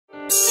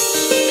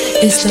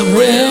It's the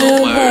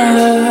real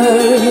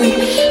word.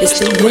 It's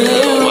the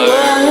real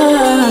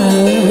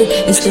word.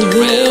 It's the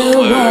real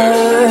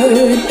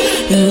word.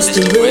 It's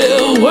the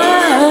real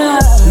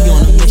word. We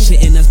on a mission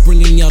and that's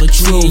bringing y'all the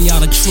truth.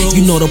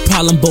 You know the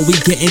problem, but we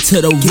get into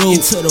the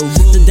root.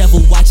 The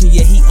devil watching,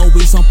 yeah, he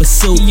always on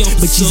pursuit.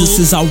 But Jesus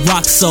is our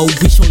rock, so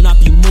we shall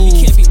not be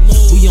moved.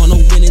 We on a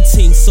winning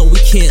team, so we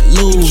can't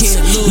lose.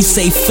 We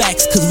say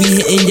facts, cause we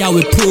hitting y'all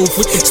with proof.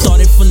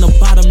 Started from the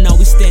bottom, now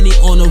we standing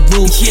on the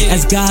roof.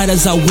 As God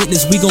as our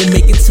witness, we gon'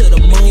 make it to the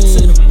moon.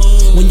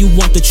 When you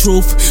want the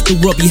truth, the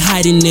world be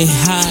hiding it.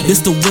 This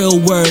the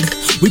real word,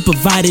 we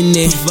providing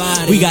it.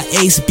 We got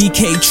Ace,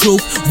 BK,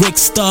 Truth, Rick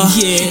Star,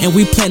 and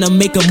we plan to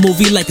make a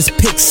movie like it's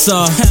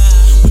Pixar.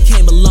 We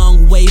came a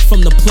long way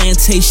from the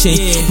plantation.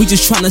 We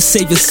just tryna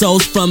save your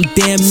souls from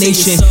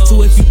damnation.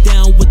 So if you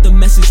down with the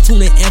message,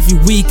 tune in every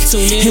week.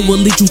 It will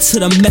lead you to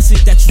the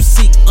message that you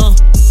seek.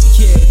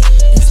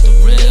 It's the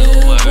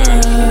real word.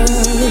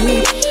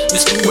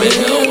 It's the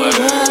real word.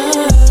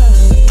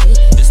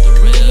 It's the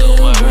real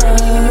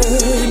word.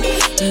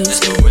 It's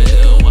the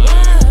real word.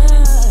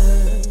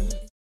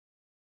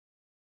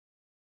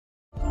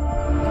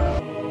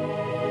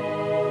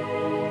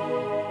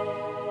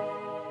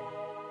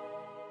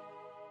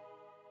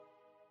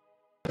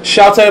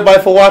 Shout out to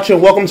everybody for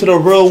watching. Welcome to The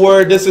Real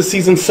Word. This is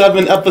season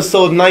 7,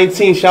 episode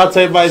 19. Shout out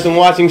to everybody who's been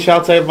watching. Shout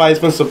out to everybody who's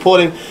been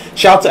supporting.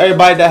 Shout out to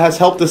everybody that has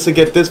helped us to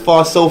get this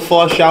far so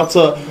far. Shout out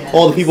to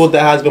all the people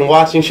that has been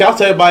watching. Shout out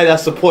to everybody that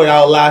supported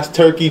our last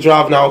turkey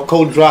drive and our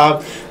coat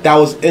drive that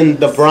was in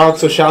the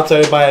Bronx. So shout out to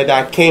everybody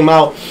that came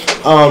out.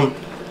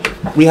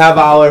 We have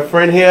our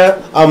friend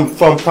here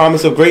from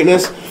Promise of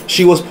Greatness.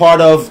 She was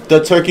part of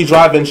the turkey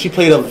drive, and she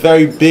played a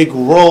very big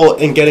role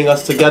in getting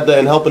us together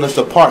and helping us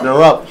to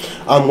partner up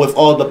with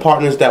all the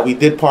partners that we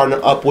did partner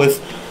up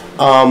with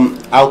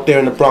out there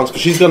in the Bronx. But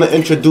she's going to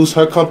introduce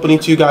her company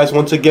to you guys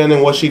once again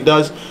and what she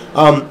does.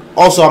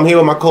 Also, I'm here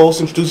with my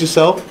co-host. Introduce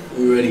yourself.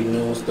 You already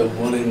know it's the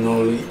one and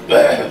only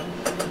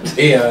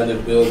in the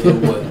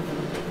building, but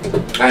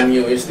I'm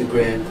your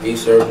Instagram,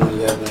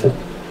 ACertain11,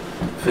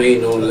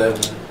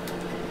 Fade11.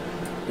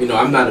 You know,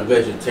 I'm not a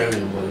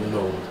vegetarian, but you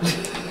know,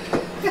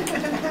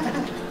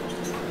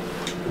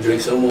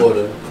 drink some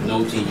water,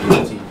 no tea,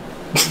 no tea.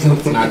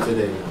 Not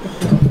today.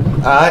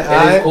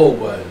 It's cold,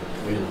 but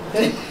you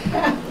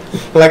know.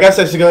 Like I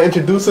said, she's gonna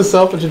introduce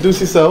herself. Introduce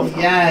yourself.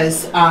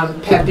 Yes,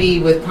 Peppy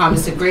with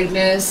Promise of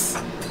Greatness.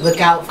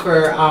 Look out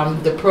for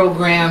the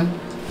program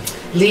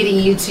leading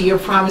you to your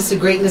promise of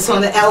greatness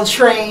on the L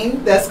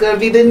train. That's gonna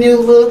be the new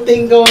little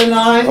thing going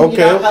on. Okay, you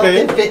know, health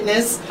and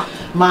fitness,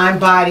 mind,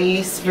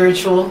 body,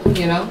 spiritual.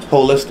 You know,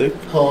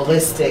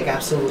 holistic,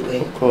 absolutely.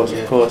 Of course,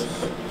 of course.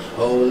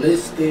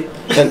 Holistic.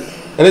 And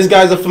this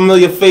guy's a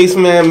familiar face,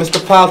 man.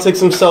 Mr. Politics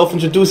himself.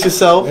 Introduce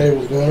yourself. Hey,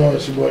 what's going on?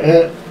 It's your boy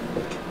Ant.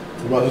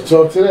 I'm about to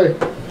talk today.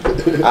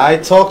 I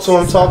talk to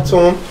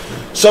him.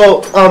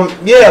 So,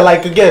 yeah,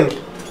 like again,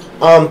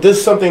 this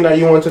is something that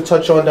you wanted to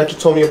touch on that you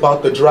told me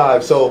about the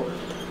drive. So,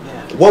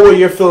 what were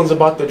your feelings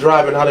about the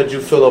drive, and how did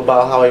you feel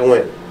about how it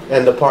went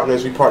and the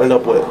partners we partnered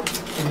up with?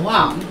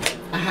 Wow.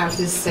 I have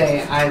to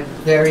say, I'm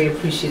very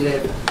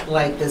appreciative,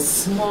 like the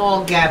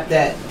small gap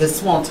the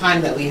small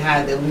time that we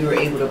had, that we were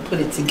able to put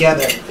it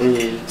together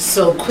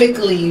so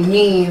quickly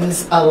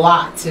means a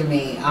lot to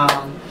me,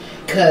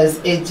 because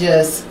it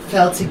just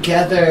fell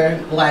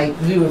together like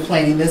we were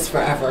planning this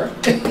forever.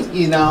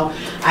 You know,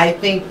 I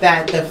think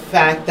that the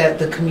fact that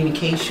the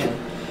communication,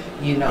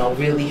 you know,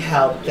 really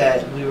helped,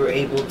 that we were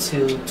able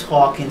to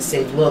talk and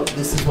say, look,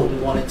 this is what we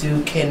want to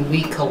do. Can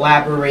we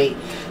collaborate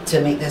to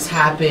make this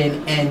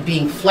happen? And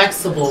being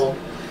flexible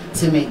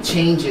to make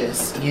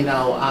changes, you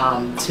know,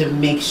 to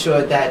make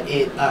sure that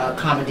it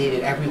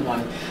accommodated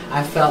everyone.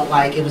 I felt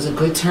like it was a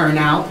good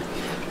turnout.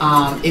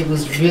 It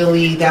was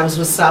really, that was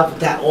what's up,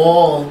 that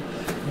all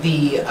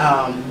the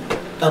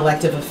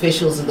elective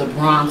officials of the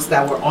Bronx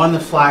that were on the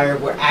flyer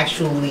were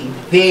actually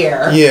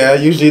there. Yeah,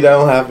 usually that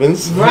don't happen.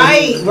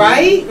 Right,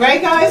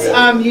 guys.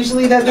 Yeah.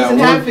 Usually that doesn't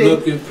happen.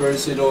 Looking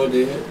person on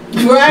there.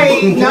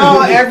 Right.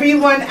 No,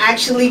 everyone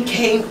actually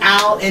came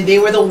out, and they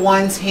were the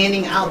ones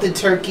handing out the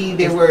turkey.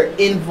 They were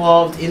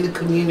involved in the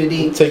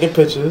community, taking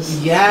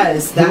pictures.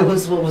 Yes, that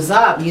was what was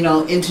up. You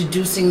know,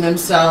 introducing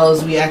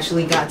themselves. We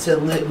actually got to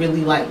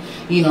really, like,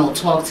 you know,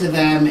 talk to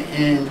them,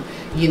 and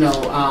you know,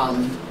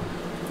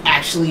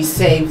 actually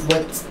say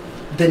what's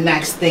the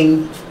next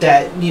thing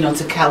that, you know,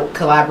 to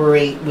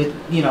collaborate with,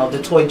 you know,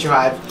 the toy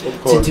drive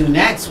to do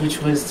next,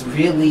 which was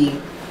really,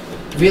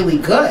 really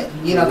good.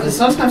 You know, because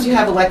sometimes you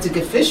have elected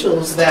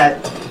officials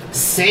that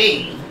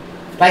say,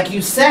 like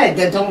you said,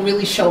 that don't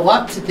really show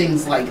up to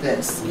things like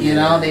this. You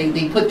know,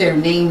 they put their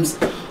names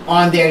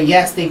on there.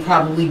 Yes, they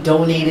probably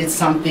donated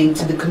something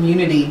to the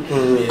community,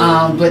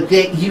 but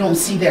you don't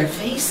see their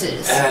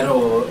faces at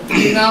all.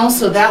 You know,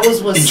 so that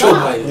was what's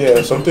up.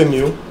 Yeah, something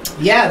new.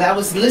 Yeah, that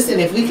was, listen,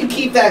 if we could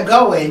keep that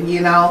going, you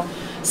know.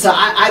 So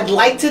I'd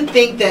like to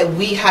think that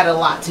we had a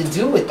lot to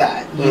do with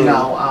that, you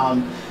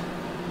know,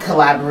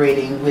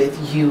 collaborating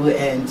with you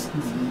and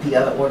the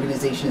other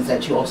organizations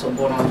that you also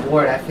brought on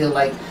board. I feel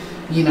like,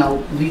 you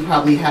know, we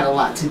probably had a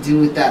lot to do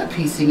with that,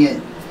 piecing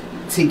it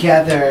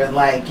together.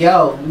 Like,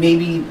 yo,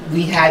 maybe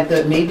we had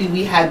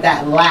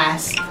that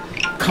last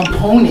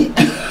component.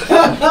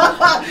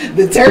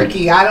 The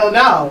turkey, I don't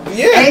know.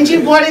 Yeah. And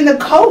you brought in the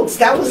coats.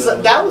 That was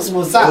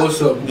what's up. There was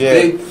some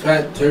big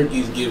fat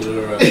turkeys giving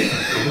around.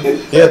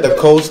 Yeah, the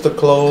coats, the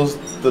clothes,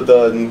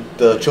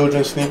 the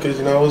children's sneakers,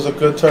 you know, it was a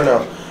good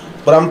turnout.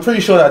 But I'm pretty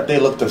sure that they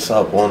looked us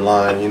up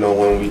online, you know,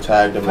 when we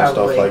tagged them and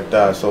stuff like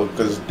that. So,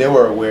 because they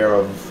were aware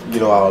of, you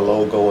know, our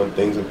logo and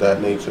things of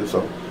that nature.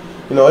 So,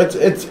 you know,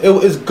 it's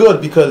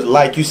good because,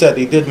 like you said,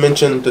 they did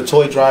mention the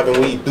toy drive, and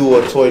we do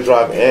a toy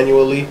drive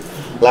annually.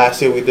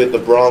 Last year we did the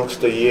Bronx.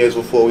 The years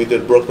before we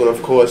did Brooklyn,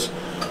 of course.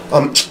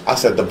 I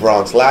said the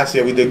Bronx. Last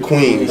year we did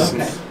Queens.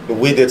 Okay.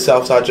 We did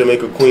Southside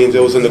Jamaica, Queens.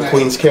 It was in the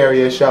Queens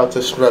Carrier. Shout out to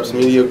Streps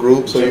Media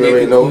Group. So you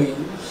already know. Queens.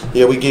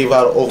 Yeah, we gave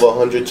out over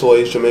 100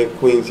 toys, Jamaica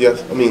Queens.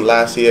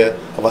 Last year.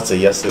 I'm about to say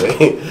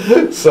yesterday.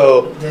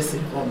 So This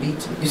is gonna be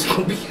too. It's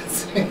gonna be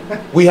yesterday.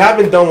 we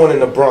haven't done one in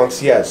the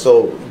Bronx yet.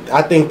 So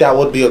I think that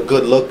would be a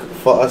good look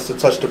for us to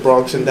touch the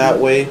Bronx in that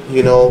way.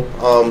 You know,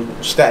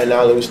 Staten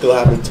Island we still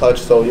haven't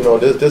touched. So you know,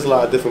 there's a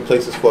lot of different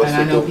places for us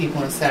And I to know do.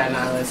 people in Staten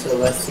Island, so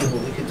let's see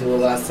what we could do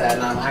about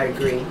Staten Island. I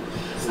agree.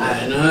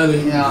 Staten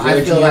Island, You know,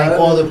 I feel like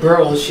all the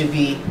boroughs should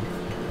be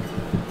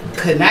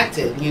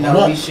connected. You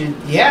know, we should.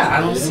 Yeah, I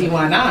don't see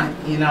why not.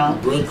 You know.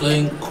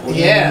 Brooklyn, Queens.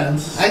 Yeah,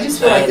 I just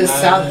feel like the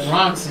Staten South Island,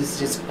 Bronx is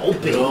just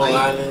open. Long Like,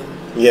 Island.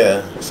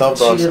 Yeah, South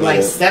Bronx. treated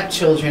like Yeah.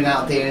 stepchildren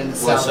out there in the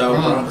South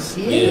Bronx.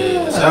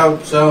 Yeah,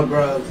 South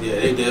Bronx. Yeah,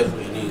 they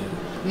definitely need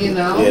it. You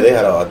know. Yeah, they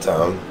had a hard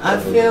time. I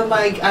feel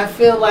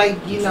like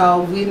you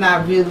know we're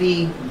not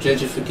really.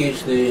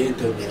 Gentrification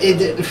didn't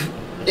hit them.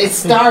 It's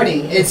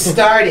starting. It's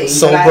starting.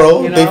 So, but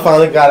bro, you know, they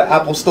finally got an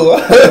Apple store.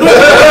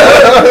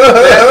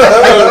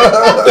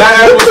 That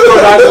Apple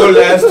store not gonna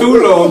last too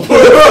long.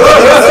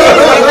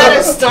 they had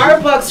a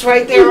Starbucks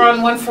right there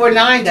on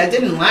 149 that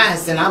didn't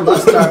last, and I love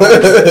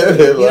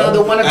Starbucks. You know,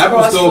 the one Apple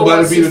across store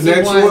about to be the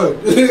next 461.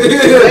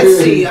 one. Let's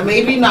see.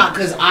 Maybe not,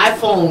 because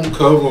iPhone.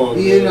 Come on,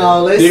 You man.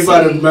 know, let's they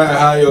about see. to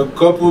hire a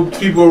couple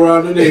people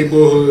around the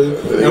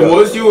neighborhood, and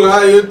once you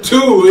hire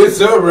two,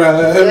 it's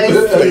alright. Let's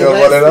They see. gonna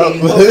run it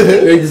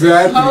Let's see.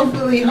 up. Hopefully, Exactly.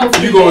 hopefully You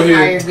gonna they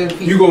hire hear, good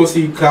people. you gonna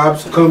see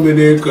cops coming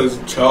in because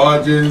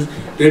charges.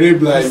 Then they be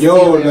like,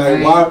 yo,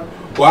 Stealing, like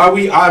why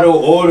we out of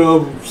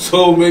order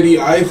so many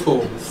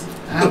iPhones?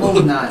 I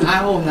hope not. I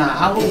hope not.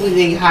 I hope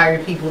they hire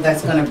people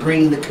that's going to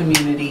bring the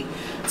community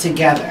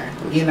together,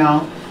 you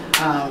know?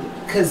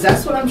 Because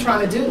that's what I'm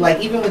trying to do. Like,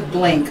 even with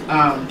Blink,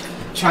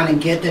 trying to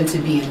get them to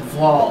be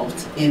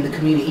involved in the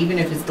community, even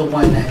if it's the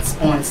one that's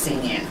on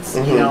St. Anne's,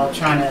 you know,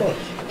 trying to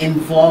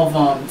involve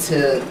them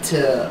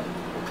to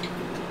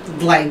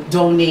like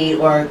donate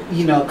or,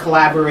 you know,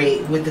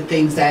 collaborate with the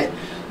things that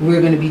we're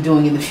going to be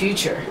doing in the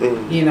future,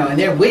 you know, and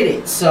they're with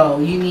it. So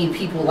you need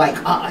people like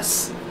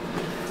us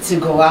to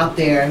go out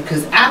there,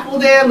 because Apple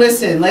there,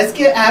 listen, let's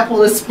get Apple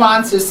to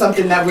sponsor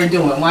something that we're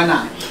doing. Why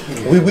not?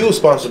 We were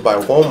sponsored by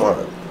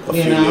Walmart a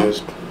You few know?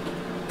 years.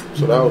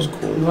 So that was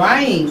cool.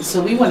 Right.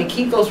 So we want to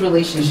keep those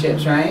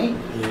relationships, right?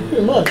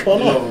 Pretty much, why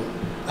You not? know,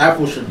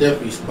 Apple should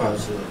definitely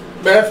sponsor.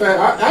 Matter of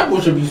fact, Apple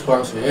should be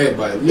sponsoring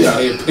everybody. We out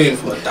here paying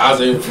for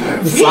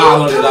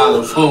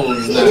 $1,500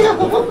 phones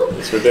now.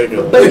 It's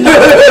ridiculous. But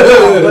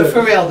no, but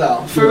for real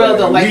though,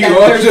 like We that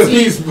all should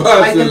be 13, sponsored.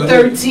 like the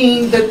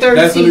 13, the 13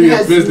 That's really a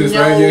has business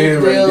no right here,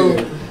 right real,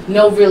 there.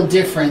 no real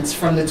difference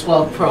from the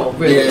 12 Pro,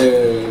 really.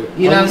 Yeah.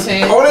 You know what I'm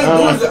saying? All they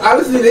do is,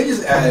 honestly, they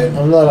just add.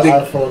 I'm not an they-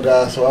 iPhone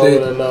guy, so I they-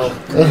 wouldn't know.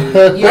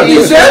 You I mean,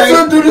 Android?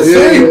 Samsung do the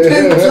same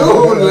thing too.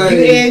 You Like, I'm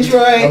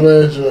Android?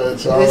 Android,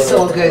 so I It's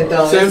so wouldn't good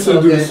know. though. It's so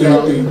Samsung do the good same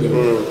though. thing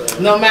though.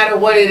 No matter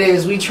what it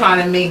is, we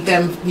trying to make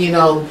them, you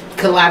know,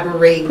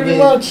 collaborate Pretty with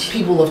much.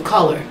 people of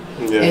color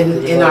Yeah.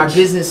 in our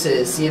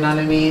businesses. You know what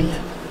I mean?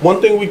 One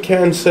thing we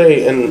can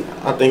say, and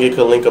I think it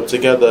could link up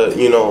together,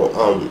 you know,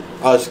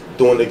 us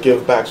doing the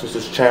give backs, which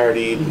is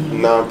charity,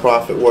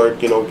 non-profit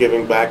work, you know,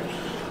 giving back,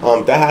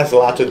 that has a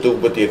lot to do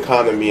with the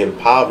economy and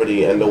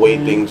poverty and the way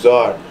things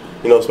are,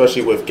 you know,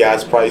 especially with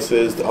gas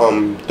prices,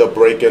 the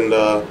break in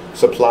the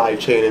supply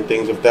chain and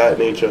things of that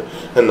nature.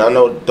 And I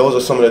know those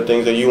are some of the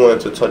things that you wanted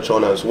to touch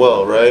on as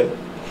well, right?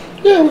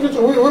 Yeah, we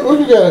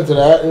can get into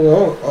that, you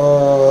know,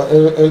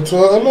 into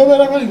a little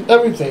bit of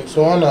everything,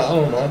 so why not? I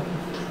don't know.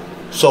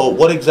 So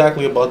what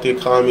exactly about the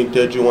economy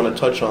did you want to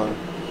touch on?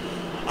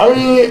 I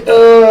mean,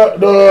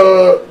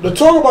 the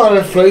talk about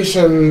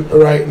inflation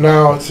right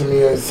now to me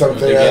is The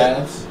something that,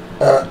 gas.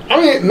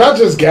 I mean, not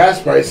just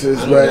gas prices,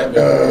 I know but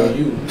that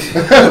you.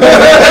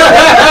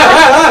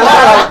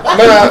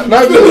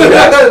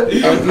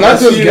 not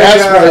just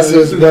gas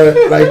prices, but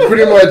like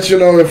pretty much, you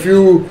know, if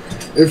you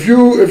if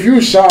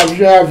you shop, if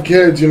you have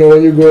kids, you know,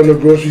 when you go in the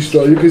grocery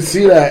store, you can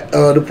see that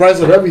the price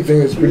of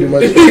everything is pretty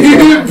much.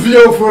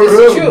 Yo, for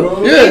real, True.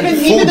 bro. Yeah.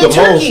 Even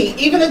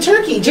the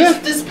turkey,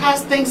 just this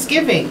past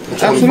Thanksgiving.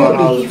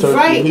 Absolutely.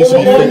 Right,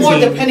 or more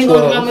depending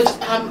on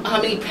how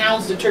many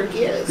pounds the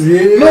turkey is.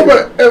 Yeah. No,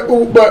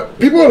 but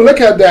people look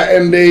at that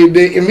and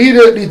they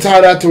immediately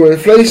tie that to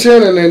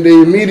inflation, and then they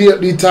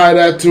immediately tie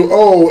that to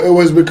it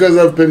was because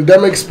of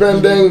pandemic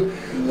spending,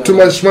 too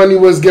much money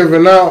was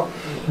given out.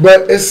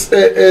 But it's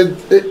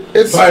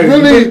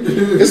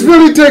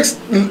really takes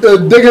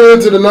digging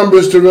into the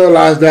numbers to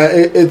realize that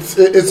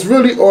it's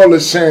really all a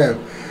sham.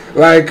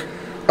 Like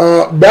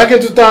back in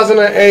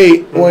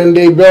 2008 when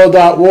they bailed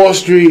out Wall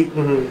Street,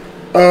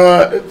 there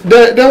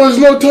was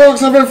no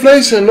talks of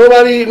inflation.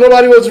 Nobody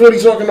was really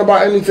talking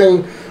about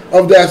anything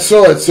of that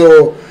sort.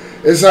 So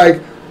it's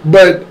like,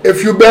 but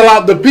if you bail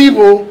out the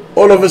people,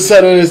 all of a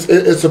sudden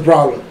it's a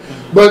problem.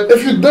 But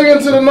if you dig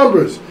into the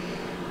numbers,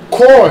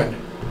 corn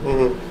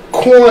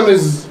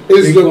is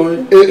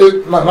Bitcoin?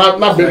 not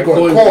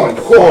Bitcoin.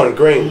 Corn,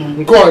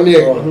 grain. Corn,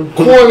 yeah.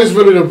 Corn is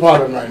really the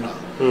problem right now.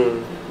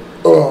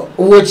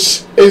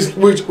 Which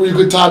we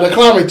could tie to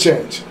climate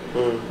change.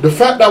 The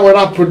fact that we're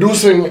not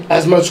producing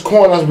as much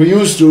corn as we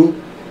used to,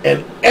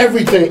 and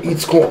everything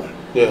eats corn.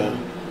 Yeah.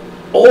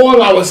 All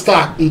our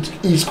stock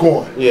eats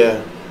corn.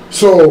 Yeah.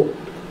 So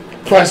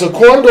price of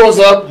corn goes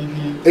up.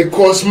 It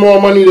costs more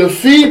money to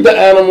feed the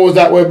animals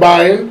that we're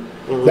buying.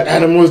 The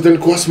animals then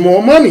cost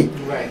more money.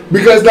 Right.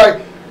 Because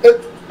like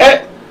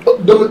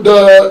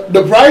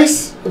the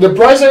price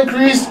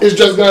increase is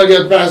just gonna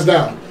get passed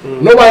down.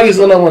 Nobody's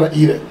gonna want to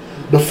eat it.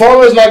 The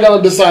farmer's not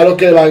gonna decide,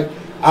 okay, like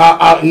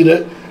I'll eat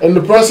it, and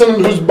the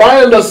person who's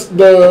buying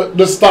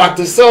the stock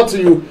to sell to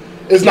you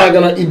is not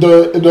gonna eat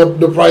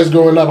the price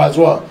going up as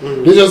well.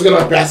 They're just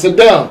gonna pass it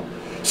down.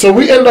 So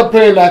we end up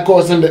paying that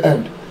cost in the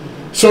end.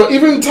 So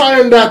even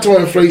tying that to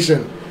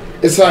inflation,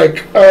 it's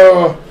like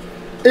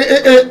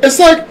it's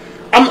like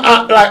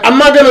I'm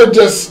not gonna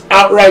just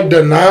outright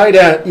deny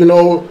that, you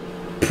know,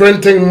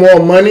 printing more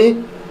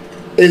money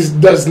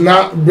does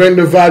not bring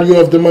the value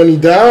of the money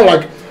down.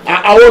 Like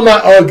I will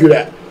not argue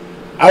that.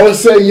 I would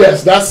say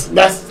yes, that's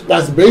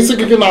basic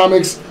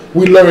economics.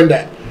 We learned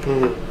that.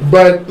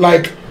 But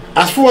like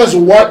as far as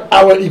what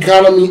our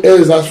economy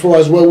is, as far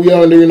as where we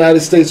are in the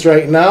United States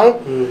right now,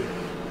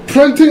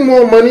 printing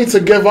more money to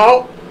give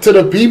out to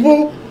the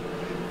people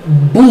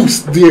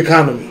boosts the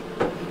economy.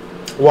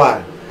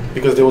 Why?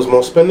 Because there was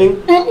more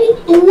spending?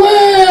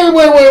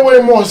 Way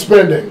more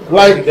spending.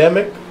 Like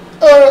Pandemic?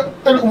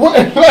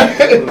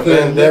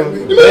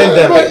 Pandemic.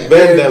 Yeah,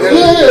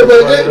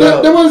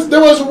 but there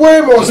was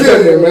way more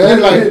spending, man.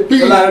 Like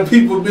a lot of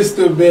people missed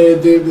the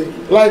pandemic.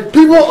 Like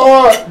there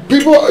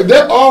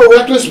are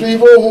reckless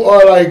people who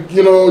are like,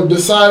 you know,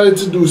 decided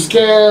to do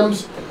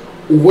scams,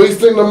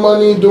 wasting the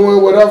money, doing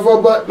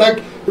whatever. But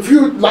like if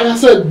you, like I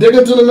said, dig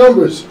into the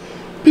numbers,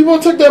 people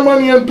took their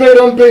money and paid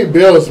unpaid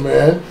bills,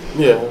 man.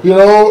 Yeah. You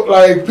know,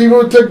 like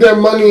people took their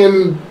money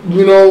and,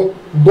 you know,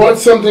 bought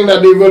something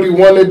that they really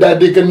wanted that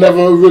they could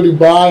never really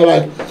buy.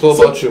 Like, So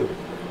about you?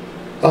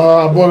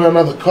 I bought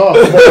another car.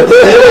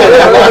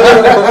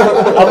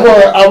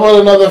 I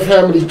bought another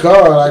family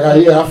car.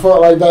 Like, I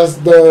felt like that's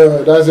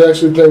the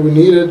actual thing we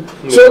needed.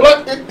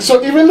 Yeah. So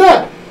even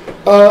that,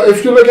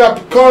 if you look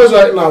at cars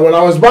right now, when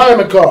I was buying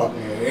a car,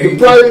 the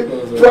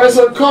price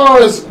of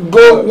cars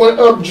went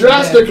up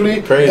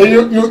drastically. Crazy.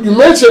 And you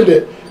mentioned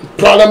it.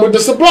 Problem with the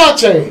supply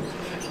chain.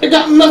 It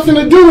got nothing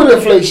to do with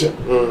inflation.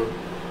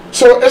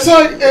 So it's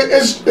like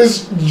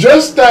it's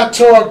just that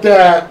talk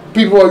that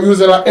people are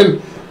using,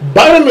 and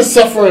Biden is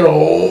suffering a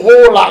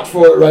whole lot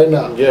for it right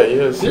now. Yeah, he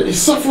is. He's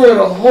suffering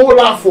a whole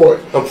lot for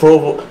it.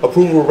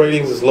 Approval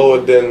ratings is lower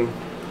than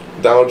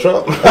Donald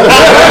Trump.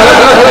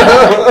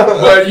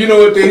 But you know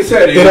what they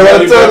said? They don't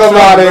want to talk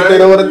about it. They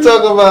don't want to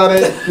talk about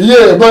it.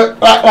 Yeah, but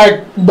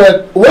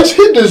which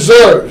he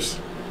deserves.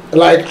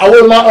 Like, I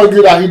will not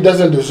argue that he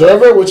doesn't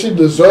deserve it, which he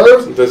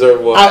deserves.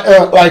 Deserve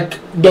what? Like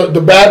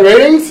the bad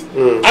ratings.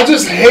 I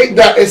just hate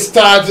that it's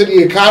tied to the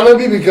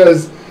economy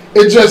because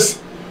it just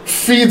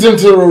feeds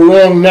into the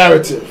wrong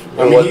narrative.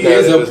 And what he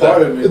is a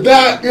part of it.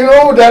 That, you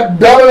know, that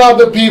bailing out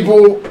the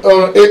people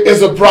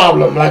is a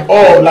problem. Like,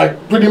 like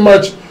pretty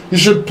much you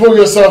should pull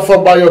yourself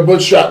up by your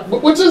bootstrap,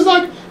 which is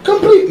like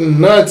complete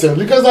nonsense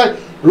because like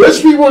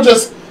rich people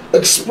just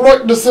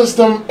exploit the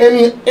system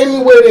any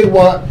way they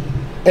want.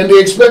 And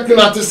they expect you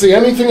not to say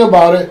anything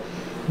about it.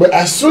 But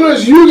as soon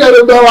as you get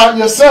a bailout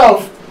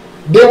yourself,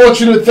 they want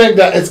you to think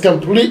that it's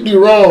completely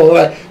wrong.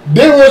 Like,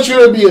 they want you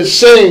to be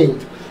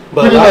ashamed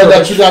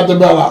that you got the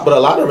bailout. But a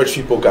lot of rich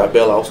people got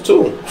bailouts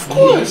too. Of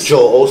course.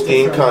 Joel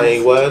Osteen,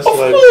 Kanye West, Of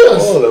like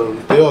course. all of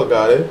them. They all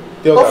got it.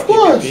 They all Of got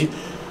course. PPP.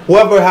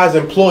 Whoever has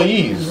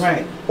employees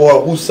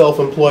or who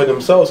self-employed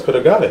themselves could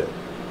have got it.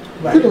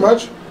 Pretty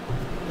much.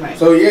 Right.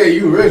 So yeah,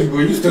 you rich, but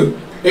you still.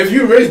 If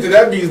you rich, then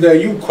that means that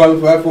you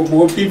qualify for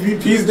more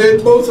PPPs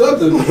than most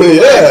others.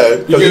 Yeah,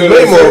 because you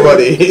made more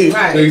money.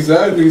 Right.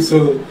 Exactly.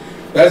 So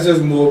That's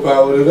just more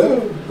power to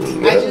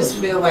them. I just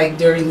feel like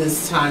during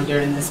this time,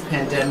 during this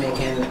pandemic,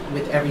 and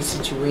with every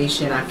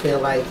situation, I feel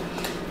like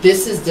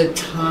this is the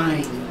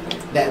time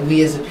that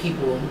we as a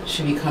people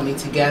should be coming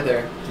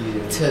together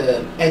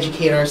to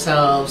educate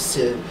ourselves,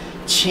 to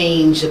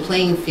change the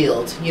playing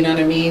field. You know what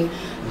I mean?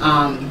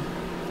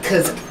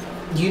 Because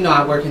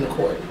I work in the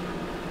court,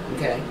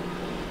 okay?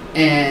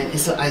 And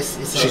it's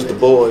she's the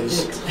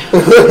boys.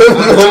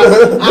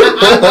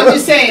 I'm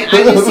just saying,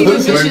 I just see the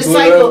vicious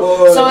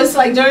cycle. So it's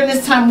like during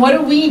this time, what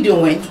are we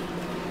doing,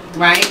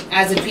 right,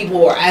 as a people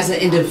or as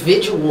an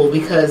individual?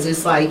 Because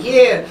it's like,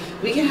 yeah,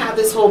 we can have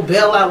this whole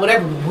bailout,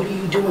 whatever, but what are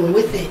you doing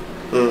with it?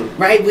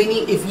 Right? We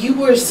need, if you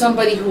were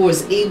somebody who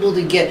was able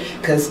to get,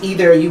 because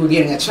either you were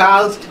getting a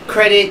child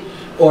credit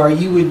or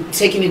you were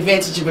taking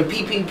advantage of a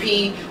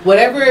PPP,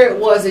 whatever it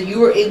was that you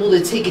were able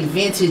to take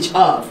advantage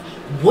of,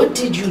 what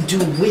did you do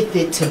with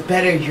it to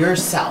better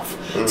yourself?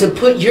 To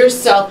put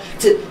yourself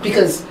to,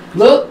 because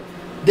look,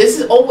 this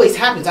is always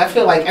happens. I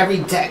feel like every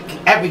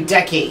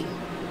decade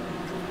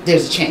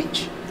there's a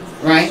change,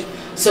 right?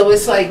 So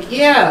it's like,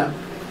 yeah,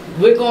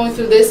 we're going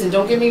through this, and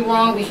don't get me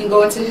wrong, we can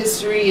go into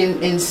history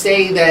and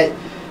say that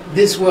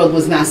this world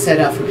was not set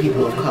up for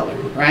people of color,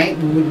 right?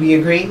 Would we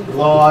agree?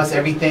 Laws,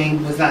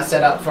 everything was not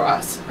set up for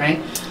us,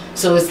 right?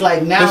 So it's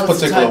like now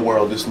this particular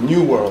world, this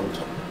new world,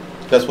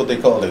 that's what they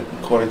call it,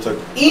 according to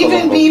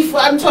even before.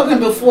 I'm talking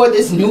before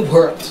this new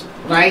world,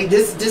 right?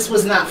 This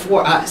was not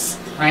for us,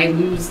 right?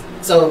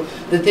 So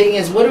the thing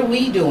is, what are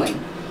we doing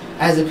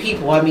as a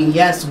people? I mean,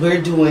 yes,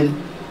 we're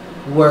doing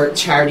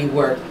charity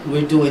work.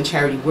 We're doing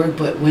charity work,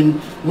 but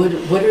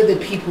what are the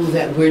people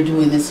that we're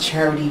doing this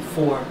charity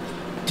for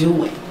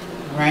doing,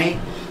 right?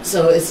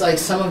 So it's like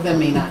some of them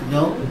may not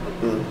know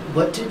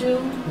what to do,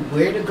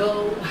 where to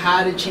go,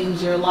 how to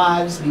change their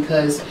lives,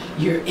 because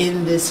you're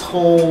in this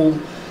whole,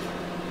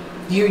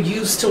 you're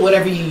used to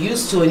whatever you're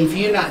used to, and if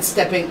you're not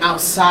stepping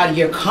outside of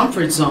your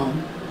comfort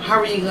zone, how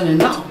are you going to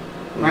know,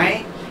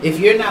 right? If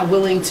you're not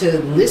willing to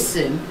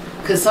listen,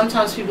 because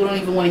sometimes people don't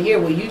even want to hear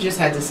what you just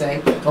had to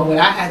say, or what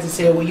I had to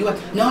say, or what you had.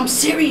 No, I'm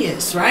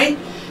serious, right?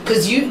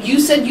 Because you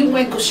said you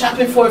went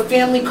shopping for a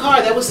family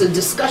car. That was a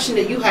discussion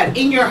that you had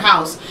in your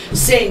house,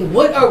 saying,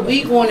 what are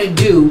we going to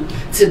do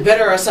to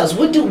better ourselves?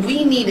 What do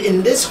we need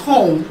in this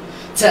home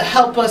to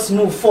help us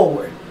move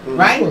forward,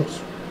 right?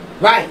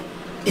 Right.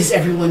 Is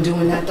everyone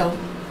doing that though?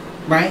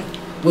 Right?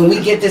 When we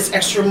get this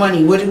extra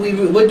money, what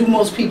do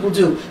most people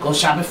do? Go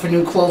shopping for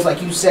new clothes,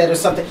 like you said, or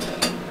something.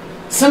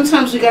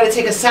 Sometimes we got to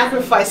take a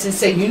sacrifice and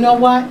say, you know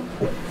what?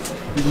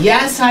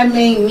 Yes, I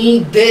may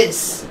need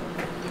this,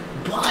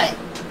 but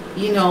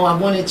I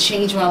want to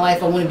change my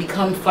life. I want to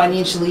become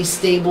financially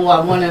stable. I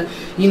want to,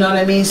 you know what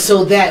I mean?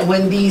 So that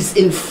when these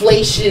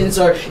inflations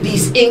or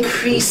these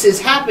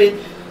increases happen,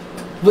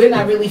 we're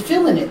not really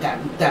feeling it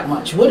that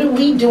much. What are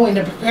we doing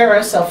to prepare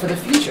ourselves for the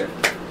future?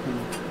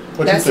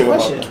 That's the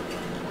question.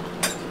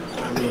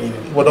 I mean,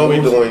 what are we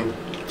doing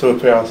to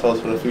prepare ourselves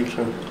for the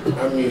future?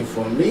 I mean,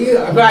 for me,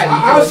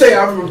 I would say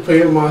I'm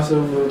preparing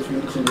myself for the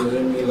future. Because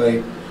I mean,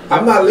 like,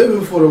 I'm not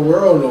living for the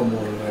world no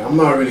more. Like, I'm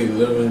not really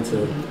living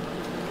to,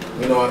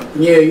 the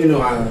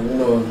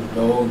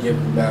whole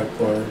giving back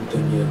part of the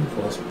thing, of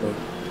course. But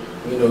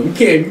you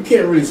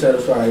can't really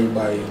satisfy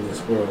everybody in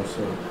this world.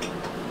 So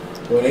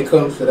when it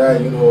comes to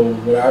that,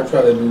 what I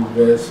try to do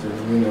best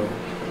is,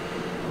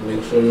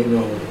 make sure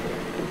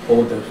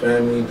hold the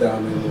family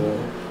down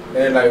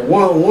and like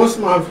once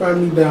my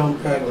family down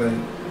packed, like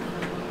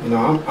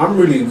I'm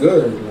really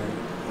good. Like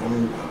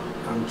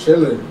I'm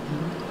chilling.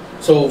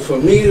 So for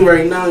me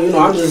right now,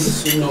 I'm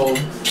just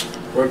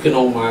working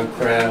on my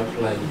craft,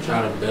 like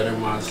trying to better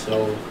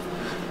myself.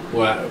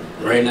 Well,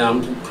 right now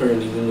I'm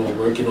currently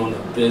working on a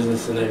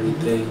business and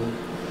everything.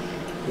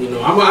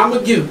 I'm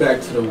gonna give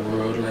back to the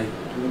world, like,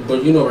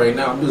 but right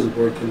now I'm just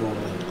working on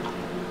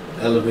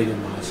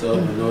elevating myself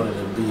in order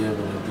to be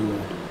able to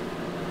do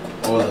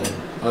all the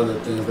other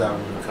things that I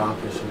want to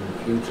accomplish in the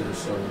future.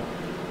 So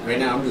right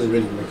now I'm just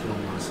really working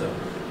on myself.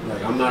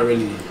 Like I'm not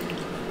really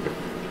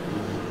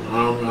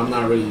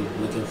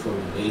looking for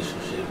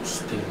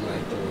relationships, things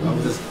like that.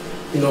 I'm just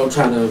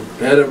trying to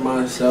better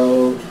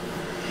myself,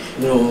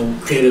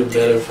 create a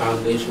better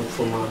foundation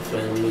for my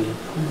family.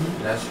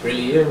 That's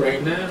really it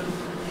right now.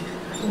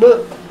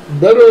 But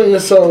bettering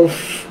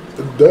yourself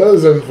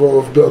does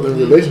involve building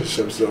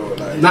relationships, though.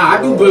 Like,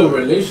 I do build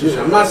relationships.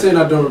 I'm not saying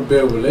I don't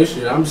build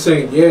relationships. I'm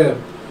saying, yeah,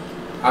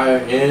 I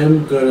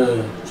am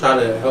gonna try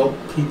to help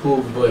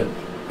people, but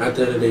at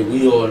the end of the day,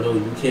 we all know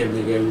you can't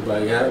make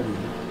everybody happy.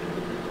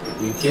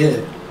 You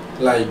can't.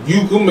 Like,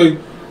 you can make,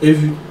 if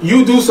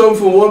you do something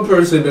for one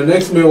person, the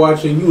next man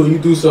watching you, and you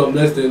do something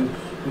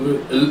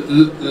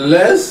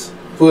less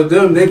for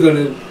them, they're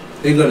gonna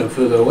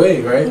feel their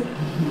way, right?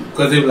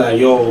 Because they be like,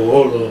 yo,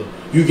 hold on,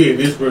 you gave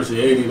this person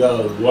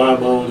 $80. Why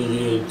am I only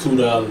getting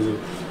 $2?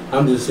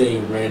 I'm just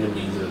saying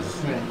randomly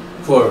just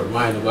for a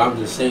reminder. But I'm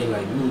just saying,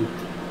 like, you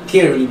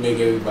can't really make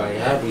everybody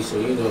happy.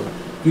 So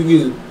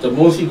the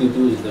most you can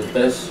do is the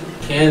best you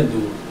can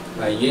do.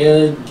 Like,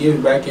 yeah,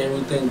 give back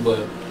everything,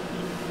 but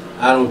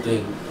I don't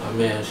think a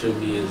man should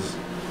be as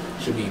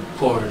should be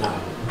pouring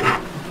out,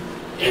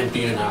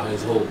 emptying out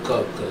his whole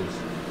cup, because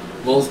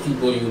most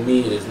people you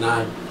meet is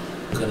not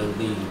gonna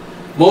be.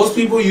 Most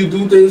people you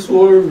do things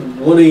for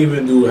wouldn't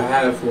even do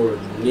half or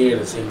near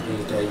the same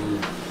things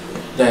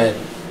that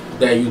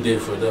you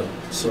did for them.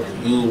 So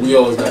we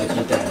always gotta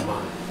keep that in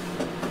mind.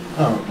 I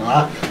don't know.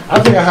 I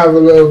think I have a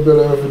little bit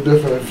of a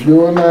different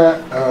view on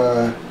that.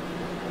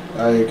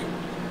 Like,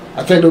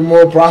 I think the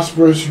more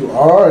prosperous you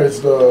are,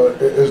 is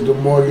the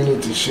more you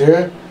need to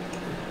share.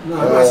 No,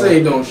 I'm not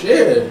saying don't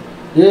share.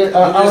 Yeah,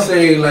 I'm just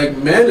saying like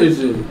manage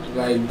it.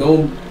 Like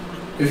don't.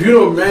 If you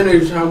don't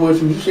manage how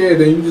much you share,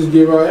 then you just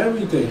give out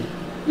everything.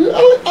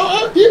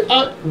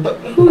 But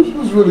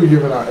who's really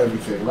giving out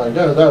everything? Like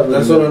that really,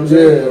 that's what I'm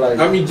saying. Yeah, like,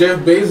 I mean, Jeff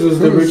Bezos,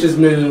 the richest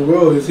man in the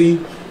world. Is he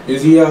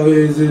out here?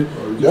 Is it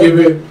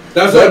giving?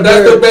 That's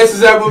the best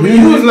example. He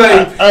was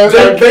like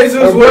Jeff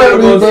Bezos.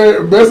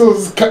 Bezos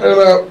is cutting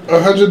up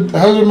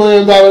 $100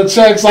 million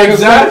checks. Like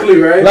exactly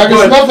it's right. Like but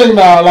it's nothing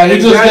now. Like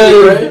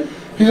exactly,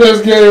 he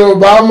just gave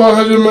Obama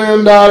 $100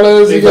 million.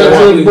 He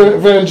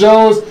gave Van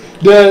Jones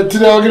to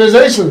the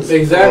organizations.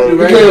 Exactly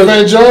right. He gave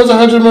Van Jones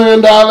 $100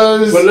 million.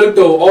 But look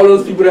though, all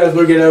those people that's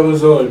working at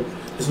Amazon,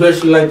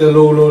 especially like the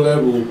low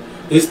level,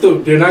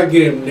 they're not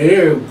getting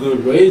near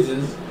good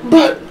raises.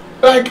 But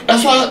like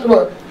that's why.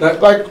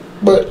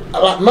 But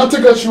not to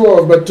cut you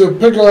off, but to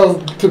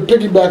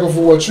piggyback off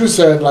of what you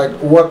said, like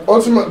what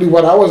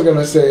I was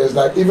gonna say is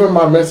like even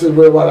my message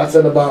with what I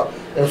said about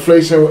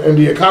inflation and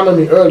the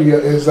economy earlier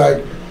is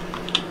like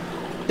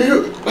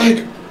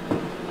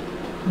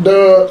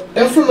the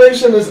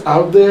information is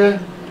out there.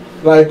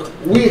 Like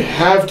we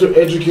have to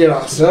educate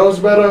ourselves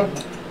better,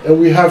 and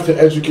we have to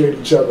educate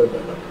each other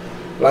better.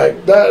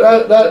 Like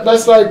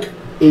that's like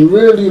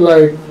really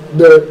like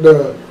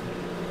the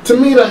to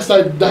me that's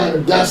like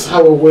that's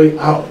our way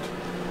out.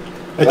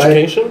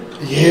 Education?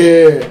 Like,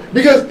 yeah,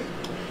 because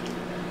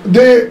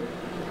they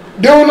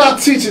will not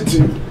teach it to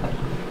you.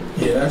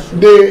 Yeah, that's true.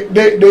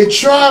 They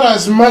tried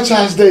as much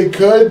as they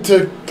could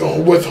to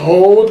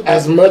withhold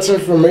as much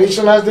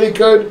information as they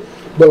could,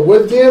 but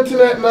with the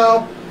internet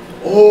now,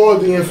 all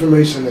the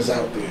information is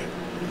out there.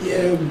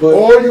 Yeah, but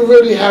all you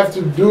really have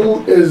to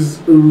do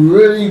is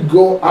really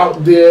go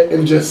out there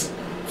and just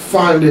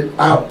find it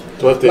out.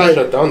 So if they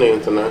shut down the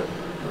internet?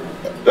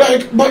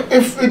 But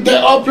if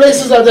there are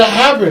places that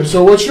happen,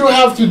 so what you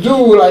have to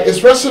do, like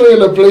especially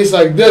in a place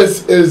like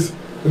this, is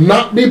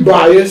not be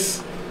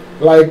biased,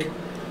 like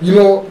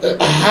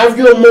have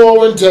your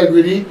moral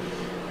integrity,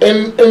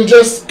 and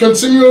just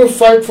continue to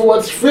fight for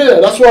what's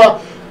fair. That's why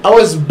I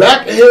was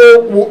back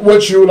here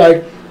with you,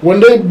 like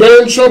when they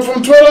banned Trump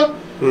from Twitter.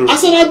 I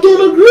said I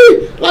don't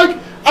agree. Like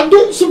I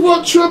don't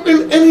support Trump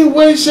in any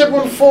way, shape,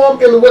 or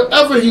form in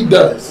whatever he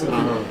does.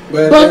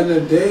 But at the end of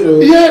the day,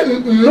 though,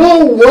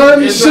 no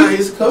one it's should. not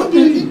his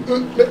company.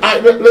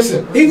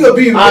 Listen, he could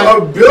be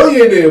a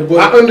billionaire, but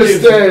I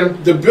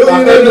understand the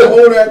billionaire that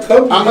own that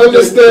company. I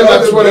understand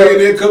that Twitter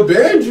billionaire could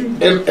ban you,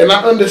 and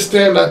I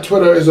understand that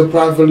Twitter is a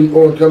privately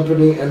owned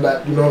company, and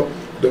that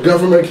the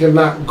government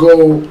cannot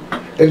go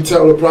and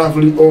tell a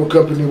privately owned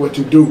company what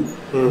to do.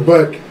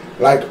 But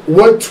like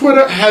what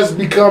Twitter has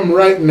become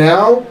right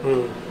now,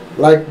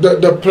 like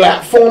the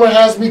platform it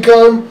has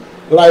become.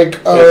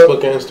 Like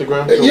Facebook and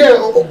Instagram too. Yeah,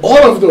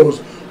 all of those.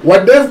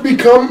 What they've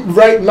become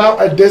right now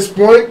at this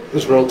point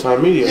is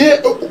real-time media.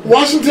 Yeah,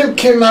 Washington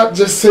cannot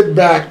just sit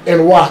back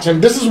and watch,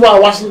 and this is why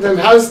Washington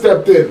has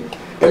stepped in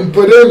and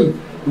put in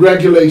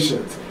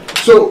regulations.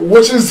 So,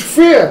 which is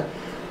fair,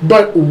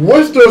 but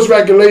with those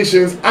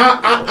regulations,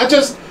 I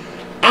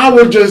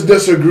would just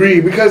disagree,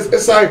 because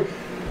it's like,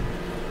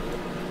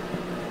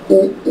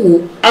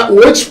 at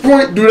which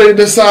point do they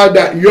decide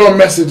that your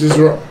message is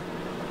wrong?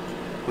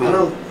 I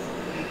don't.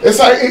 It's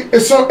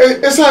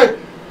like,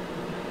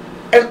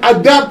 and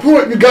at that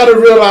point you gotta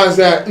realize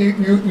that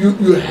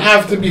you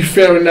have to be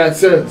fair in that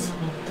sense.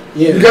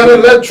 Yeah, you gotta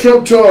let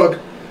Trump talk.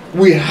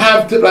 We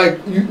have to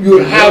you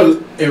have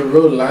in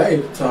real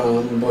life,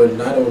 Tom, but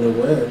not on the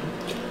web.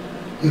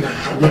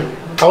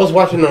 I was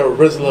watching a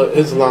Rizla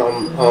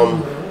Islam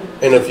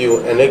interview,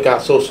 and it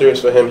got so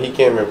serious for him he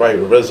can't even write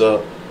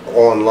Rizza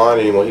online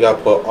anymore. He got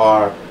to put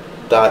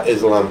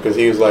r.islam, because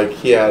he was like,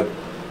 he had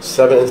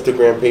 7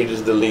 Instagram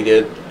pages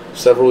deleted,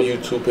 several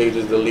YouTube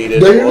pages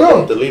deleted. There you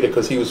go. Deleted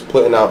because he was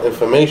putting out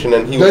information,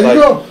 and he was like,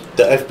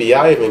 the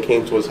FBI even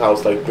came to his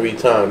house like 3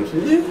 times.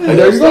 Yeah, and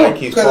there you go. Like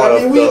he's part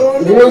of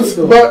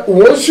but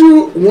once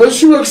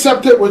you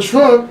accept it with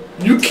Trump,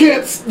 you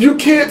can't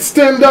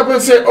stand up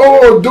and say,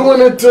 oh,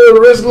 doing it to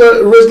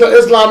Rizla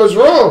Islam is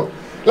wrong.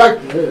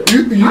 Like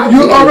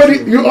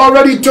you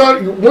already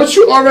turn, once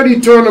you already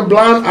turn a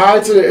blind eye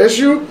to the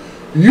issue,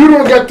 you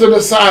don't get to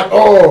decide,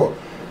 oh,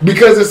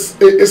 because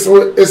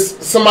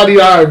it's somebody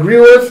I agree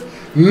with,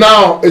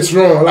 now it's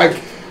wrong. Like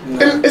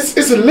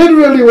it's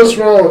literally what's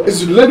wrong.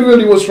 It's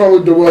literally what's wrong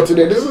with the world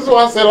today. This is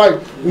why I say, like,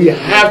 we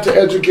have to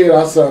educate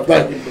ourselves.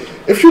 Like,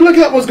 if you look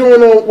at what's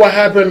going on, what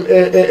happened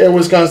in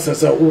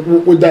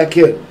Wisconsin with that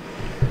kid,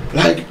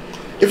 like,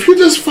 if you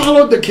just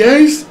followed the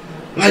case,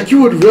 like,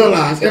 you would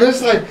realize. And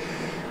it's like,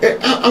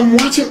 I'm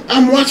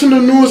watching the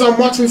news. I'm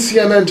watching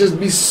CNN just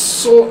be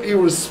so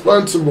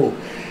irresponsible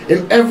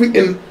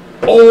in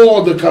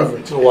all the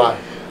coverage. Why?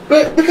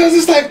 But because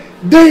it's like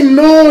they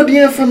know the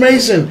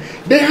information.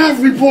 They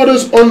have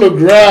reporters on the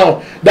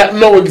ground that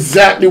know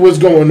exactly what's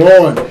going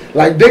on.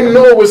 Like they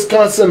know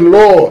Wisconsin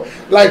law.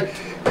 Like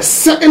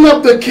setting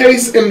up the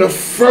case in the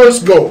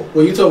first go.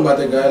 Well, you talking about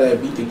the guy that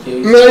beat the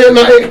kid? No, you're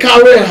not in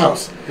Kyle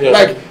Rittenhouse. Yeah.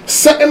 Like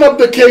setting up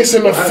the case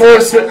in the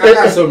first. I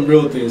got some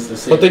real things to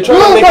say. But they try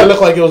to make it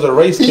look like it was a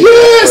race case.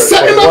 Yeah,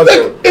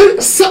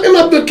 setting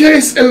up the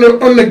case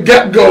on the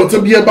get go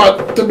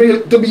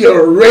to be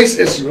a race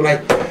issue.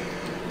 Like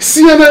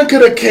CNN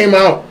could have came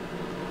out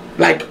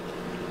like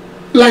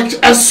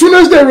as soon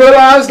as they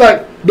realized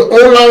like the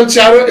online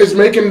chatter is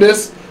making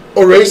this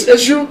a race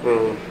issue,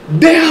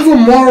 they have a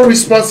moral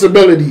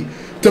responsibility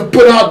to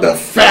put out the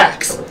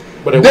facts.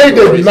 But it they wasn't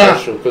a did race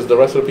not. issue because the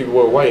rest of the people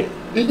were white.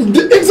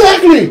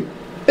 Exactly.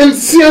 And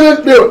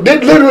CNN, they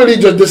literally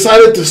just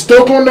decided to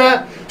stoke on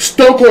that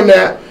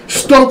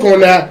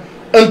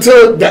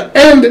until the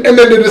end, and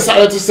then they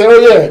decided to say, oh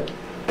yeah,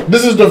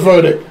 this is the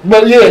verdict.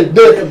 But yeah,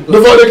 the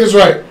verdict is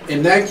right.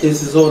 In that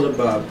case, it's all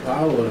about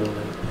power.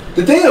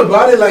 The thing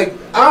about it, like,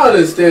 I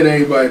understand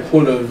everybody's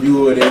point of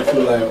view, and they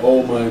feel like,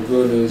 oh my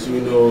goodness,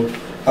 you know,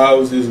 how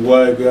is this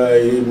white guy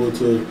able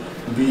to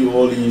beat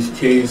all these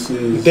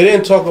cases? They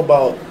didn't talk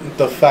about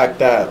the fact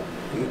that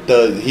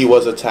he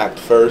was attacked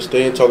first.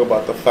 They didn't talk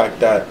about the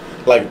fact that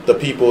like the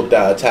people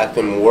that attacked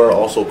him were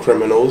also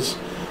criminals.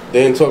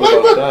 They didn't talk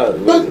about that.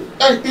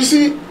 But you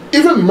see,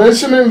 even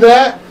mentioning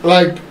that,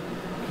 like,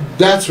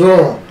 that's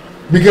wrong.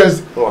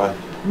 Because why?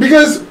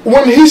 Because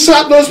when he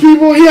shot those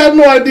people, he had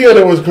no idea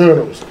they was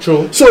criminals.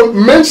 True. So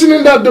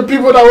mentioning that the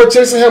people that were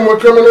chasing him were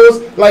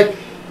criminals, like,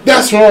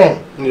 that's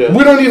wrong. Yeah.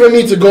 We don't even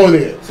need to go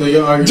there. So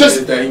your argument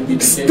is that he beat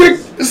the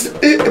case?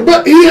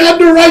 But he had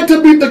the right to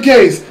beat the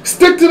case.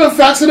 Stick to the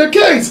facts of the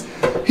case.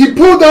 He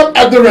pulled up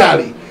at the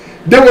rally.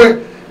 They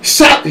were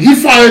shot. He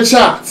fired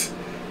shots.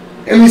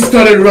 And he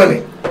started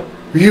running.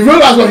 He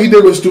realized what he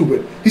did was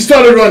stupid. He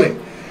started running.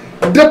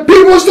 The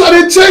people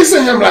started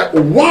chasing him. Like,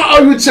 why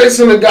are you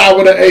chasing a guy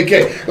with an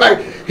AK?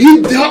 Like,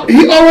 he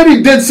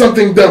already did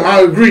something dumb.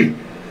 I agree.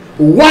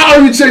 Why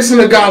are you chasing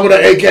a guy with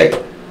an AK?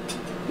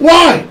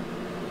 Why?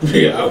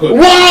 Yeah,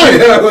 why?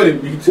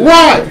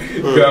 Why?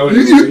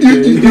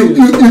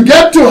 You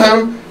get to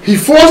him, he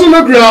falls on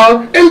the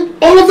ground, and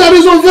all of that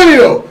is on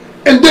video.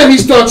 And then he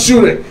starts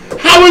shooting.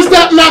 How is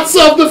that not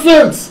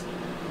self-defense?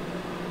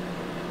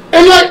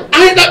 And like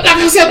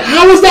I said,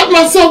 how is that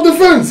not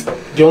self-defense?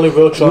 The only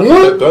real charge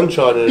was the gun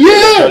charge, and yeah.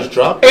 the judge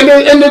dropped.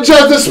 And the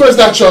judge dismissed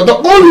that charge. The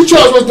only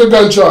charge was the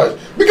gun charge.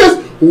 Because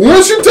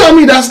once you tell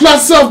me that's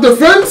not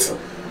self-defense,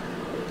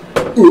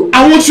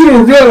 I want you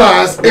to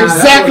realize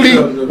exactly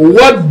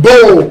what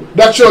bowl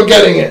that you're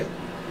getting in.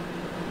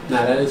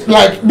 Nah, that is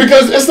like,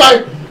 because it's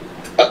like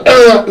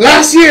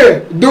last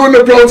year during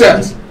the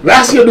protest,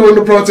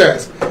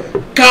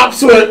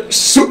 cops were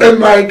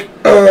shooting like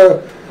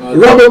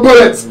rubber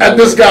bullets at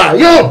this guy.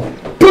 Yo,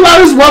 pull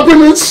out his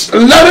weapon and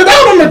let it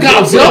out on the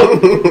cops, yo.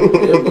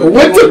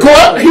 Went to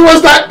court, he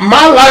was like,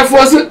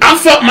 I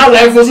felt my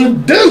life was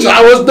in danger.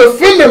 I was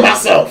defending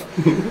myself.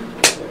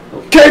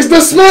 Case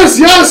dismissed.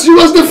 Yes, he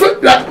was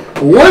like,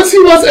 once he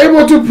was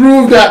able to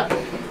prove that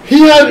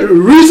he had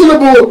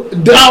reasonable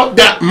doubt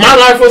that my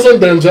life was in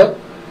danger,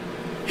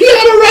 he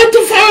had a right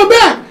to fire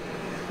back.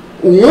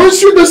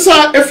 Once you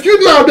decide, if you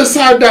now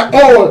decide that,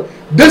 oh,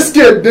 this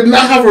kid did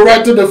not have a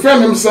right to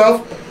defend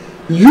himself,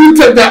 you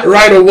take that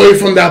right away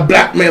from that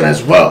black man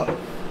as well.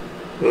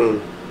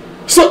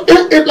 So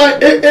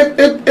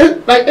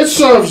it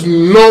serves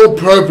no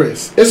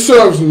purpose. It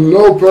serves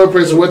no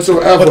purpose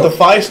whatsoever. But the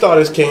fire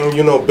starters came,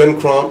 Ben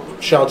Crump.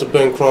 Shout out to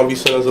Ben Crump. He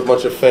sent us a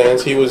bunch of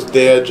fans. He was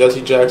there.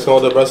 Jesse Jackson,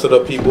 all the rest of the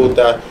people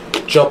that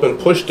jump and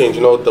push things.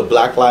 The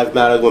Black Lives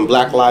Matter, when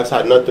Black Lives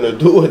had nothing to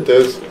do with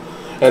this.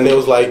 And it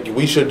was like,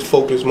 we should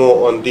focus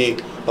more on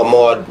the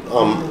Ahmaud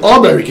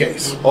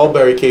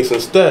Arbery case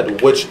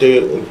instead, which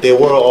they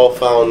were all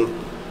found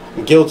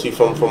guilty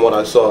from what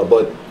I saw.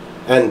 But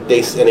and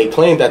they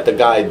claimed that the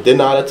guy did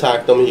not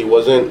attack them. He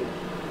wasn't.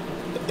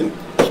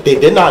 They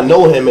did not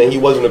know him, and he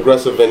wasn't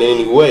aggressive in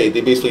any way.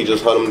 They basically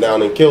just hunt him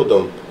down and killed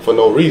him for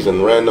no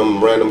reason,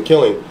 random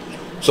killing.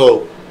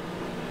 So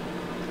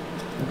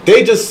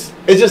it's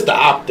just the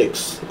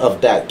optics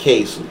of that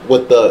case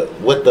with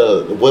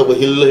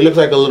he looks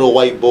like a little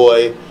white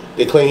boy.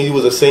 They claim he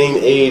was the same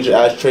age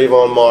as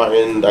Trayvon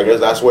Martin. I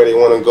guess that's where they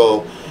want to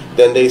go.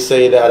 Then they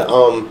say that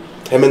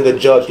him and the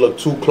judge look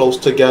too close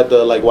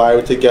together. Like, why are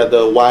we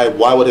together? Why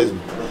would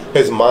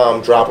his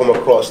mom drop him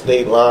across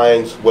state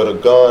lines with a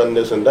gun,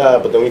 this and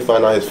that? But then we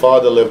find out his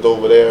father lived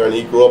over there and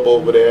he grew up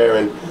over there,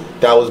 and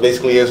that was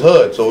basically his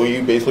hood. So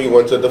he basically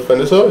went to defend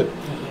his hood.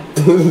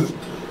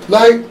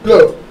 Like,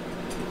 look,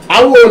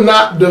 I will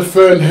not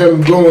defend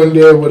him going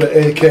there with an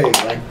AK.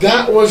 Like,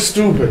 that was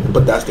stupid.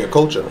 But that's their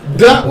culture.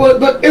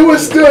 But it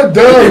was still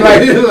dumb.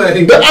 Like,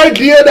 the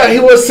idea that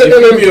he was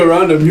sitting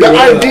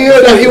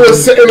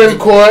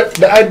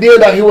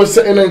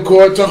in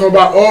court, talking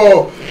about,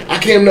 oh, I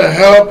came to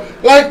help.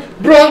 Like,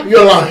 bro,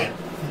 you're lying.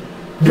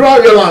 Bro,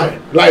 you're lying.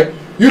 Like,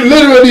 you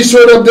literally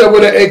showed up there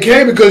with an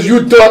AK because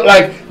you thought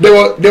like there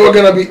were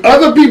gonna be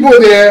other people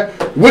there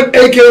with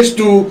AKs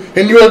too,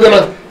 and you were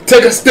gonna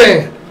take a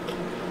stand.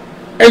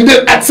 And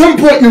then at some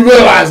point you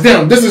realize,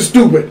 damn, this is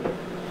stupid.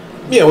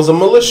 Yeah, it was a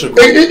militia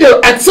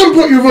group. At some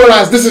point you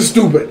realize this is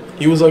stupid.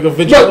 He was like a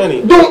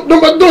vigilante.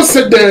 But don't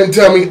sit there and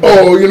tell me,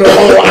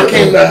 I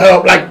came to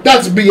help. Like,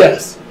 that's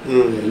BS.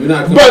 You're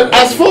not. But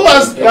as far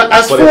as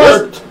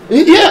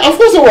yeah, of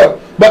course it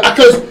worked. But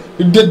because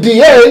the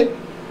DA,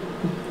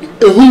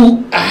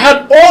 who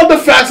had all the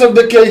facts of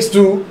the case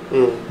too,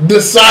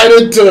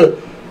 decided to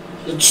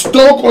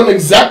stoke on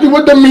exactly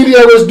what the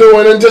media was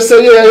doing and just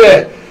say,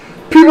 yeah,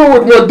 people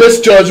would want this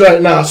charge right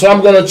now, so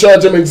I'm gonna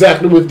charge them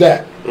exactly with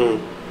that.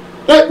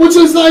 Like, which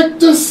is like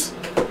just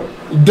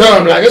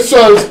dumb. Like, it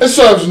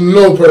serves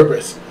no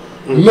purpose,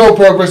 no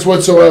purpose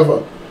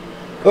whatsoever.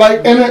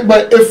 Like,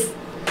 but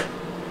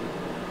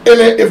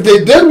if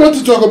they did want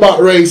to talk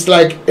about race,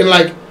 like in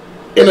a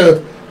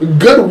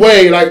good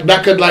way, like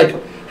that could like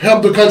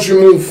help the country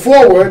move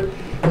forward,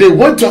 they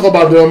would talk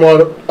about the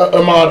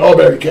Ahmaud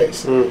Arbery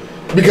case,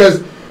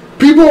 because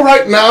people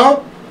right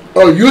now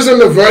are using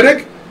the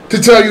verdict to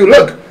tell you,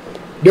 look,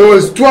 there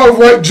was 12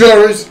 white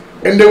jurors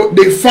and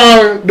they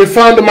found the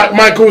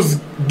Michaels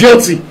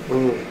guilty.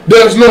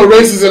 There's no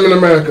racism in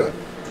America.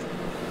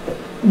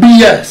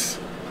 BS.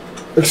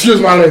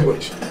 Excuse my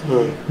language.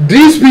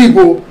 These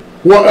people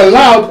were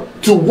allowed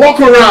to walk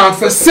around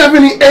for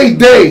 78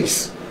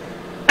 days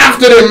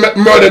after they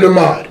murdered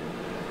Ahmaud.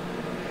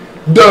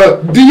 The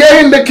DA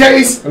in the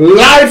case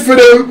lied for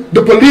them.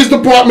 The police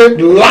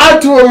department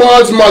lied to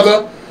Ahmaud's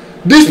mother.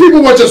 These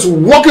people were just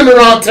walking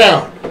around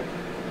town,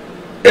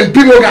 and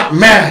people got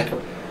mad.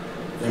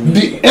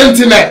 The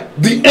internet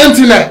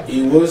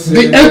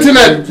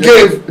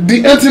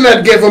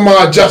gave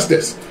Ahmaud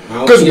justice,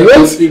 because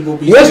once the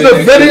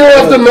video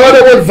of the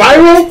murder went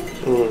viral,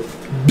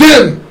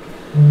 then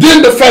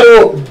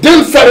federal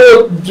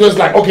was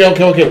like,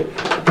 okay,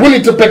 we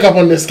need to pick up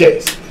on this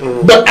case.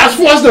 But as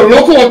far as the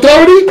local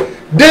authority,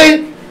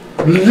 they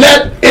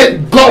let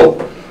it go.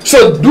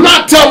 So do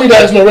not tell me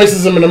there's no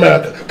racism in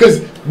America,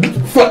 because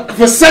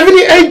for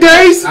 78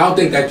 days, I don't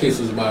think that case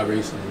was about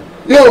racism.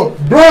 Yo,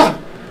 bruh.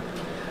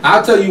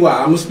 I'll tell you why.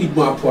 I'm gonna speak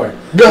my part.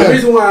 Go ahead. The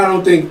reason why I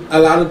don't think a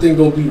lot of things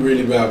don't be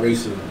really about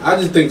racism. I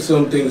just think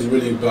some things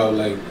really about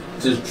like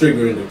just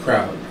triggering the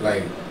crowd,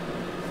 like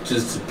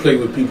just to play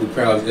with people's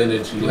crowd's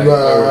energy.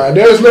 Like,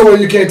 there's no way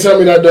you can't tell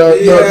me that the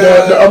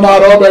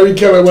Ahmaud Arbery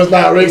killing was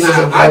not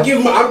racism. I'm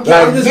just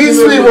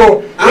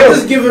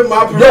giving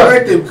my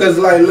perspective, because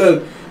like,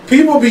 look,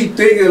 people be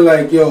thinking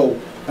like, yo,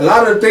 a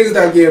lot of things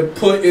that get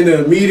put in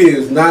the media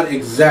is not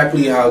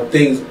exactly how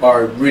things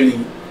really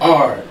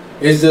are.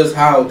 It's just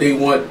how they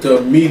want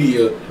the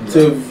media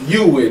to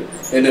view it,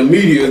 and the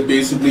media is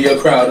basically a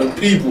crowd of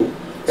people.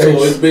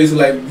 So it's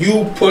basically like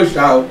you push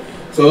out.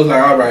 So it's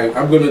like, all right,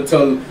 I'm gonna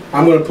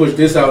push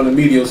this out in the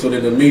media, so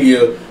that the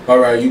media, all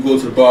right, you go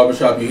to the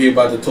barbershop, you hear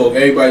about the talk,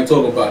 everybody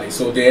talk about it.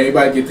 So then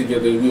everybody get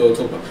together and we all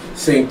talk about the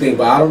same thing.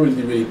 But I don't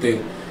really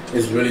think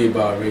it's really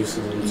about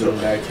racism in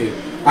that case.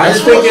 I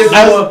just think it's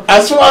more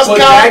as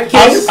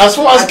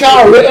far as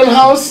Kyle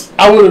Rittenhouse,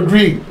 I would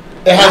agree.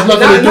 It has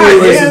nothing to do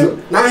with racism.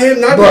 Not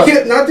him, not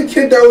the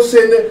kid that was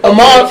sitting there.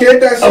 Ahmaud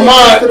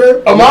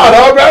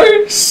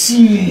Arbery?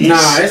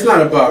 Nah, it's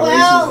not about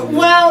racism.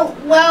 Well,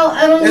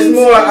 I don't. It's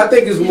more. I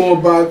think it's more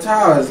about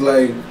ties.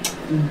 Like,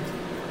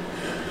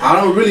 I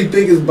don't really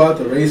think it's about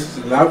the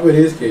racism. Not for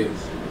his case.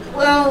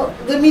 Well,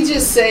 let me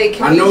just say.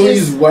 I know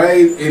he's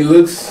white. It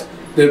looks,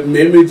 the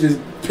image is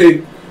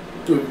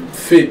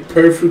fit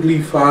perfectly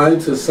fine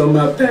to sum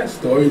up that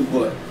story,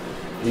 but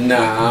nah,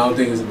 I don't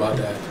think it's about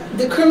that.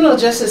 The criminal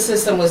justice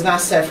system was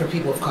not set for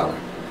people of color.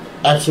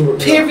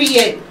 Absolutely.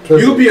 Period.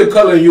 You be a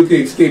color and you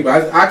can escape.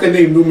 I can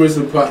name numerous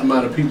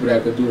amount of people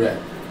that could do that.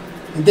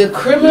 The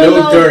criminal.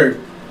 Lil Durk.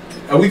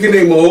 And we can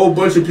name a whole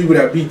bunch of people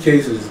that beat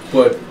cases,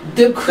 but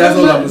the that's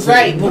all I'm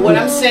saying. Right, but what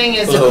I'm saying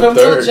is the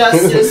criminal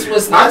justice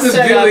was not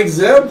set up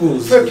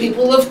examples for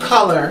people of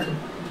color.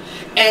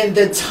 And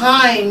the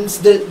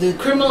the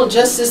criminal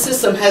justice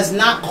system has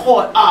not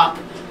caught up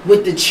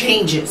with the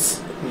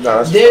changes.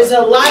 No, there's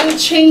a lot of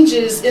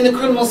changes in the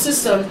criminal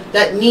system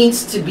that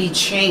needs to be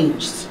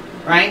changed,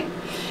 right?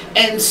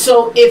 And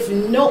so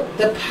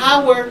the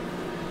power,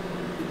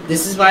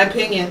 this is my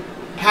opinion,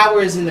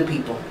 power is in the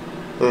people.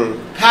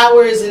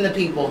 Power is in the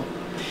people.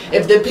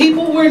 If the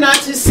people were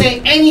not to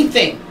say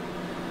anything,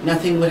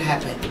 nothing would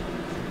happen.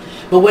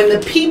 But when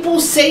the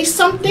people say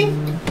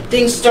something,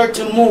 things start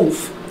to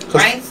move,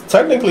 right?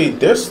 Technically,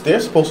 they're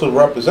supposed to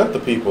represent the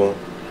people.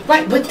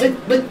 Right, but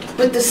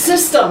the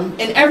system,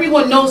 and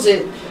everyone knows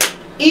it.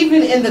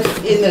 Even in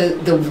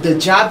the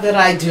job that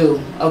I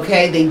do,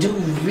 okay, they do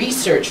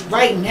research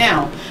right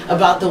now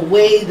about the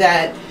way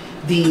that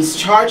these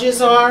charges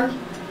are,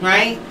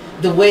 right?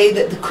 The way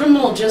that the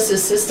criminal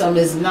justice system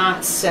is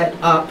not set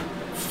up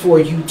for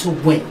you to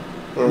win,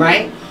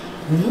 right?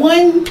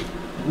 One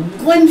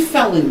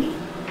felony.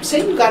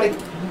 Say I'm a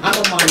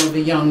mom of a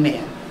young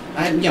man,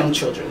 young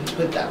children,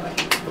 put it that way.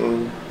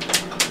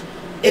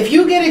 If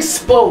you get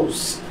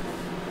exposed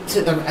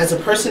to them as a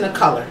person of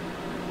color,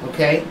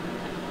 okay,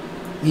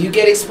 you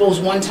get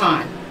exposed one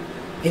time.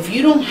 If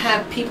you don't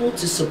have people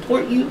to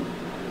support you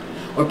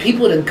or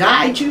people to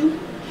guide you,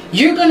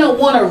 you're gonna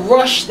want to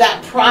rush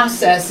that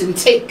process and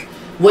take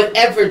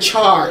whatever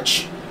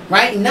charge,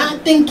 right?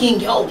 Not thinking,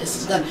 yo,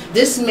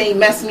 this may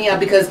mess me up,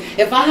 because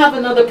if I have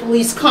another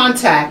police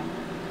contact,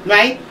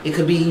 right, it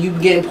could be you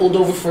getting pulled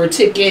over for a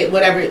ticket,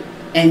 whatever,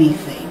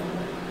 anything,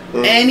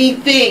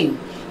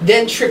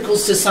 then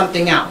trickles to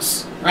something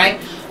else, right?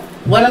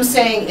 What I'm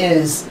saying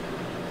is,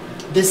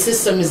 the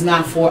system is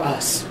not for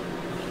us,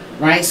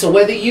 right? So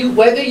whether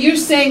you're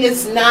saying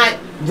it's not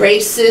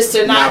racist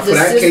or not, the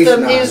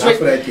system is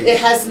racist. It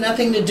has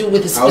nothing to do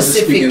with a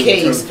specific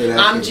case.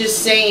 I'm just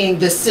saying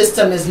the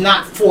system is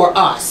not for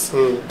us.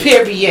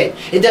 Period.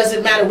 It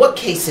doesn't matter what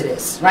case it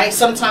is, right?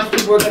 Sometimes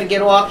people are going to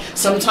get off.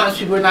 Sometimes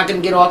people are not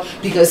going to get off,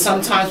 because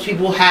sometimes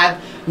people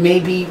have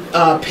maybe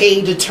a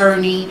paid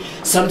attorney.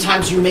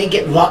 Sometimes you may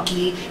get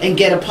lucky and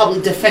get a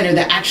public defender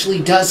that actually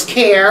does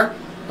care,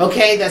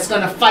 okay, that's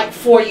going to fight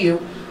for you,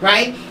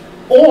 right?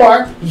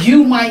 Or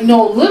you might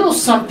know a little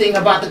something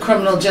about the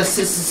criminal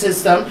justice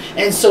system,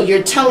 and so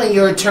you're telling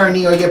your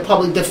attorney or your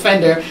public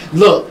defender,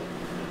 look,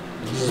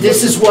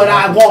 this is what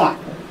I want,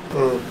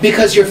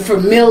 because you're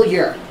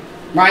familiar,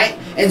 right?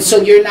 And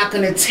so you're not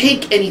going to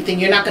take anything,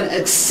 you're not going to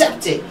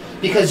accept it,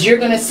 because you're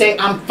going to say,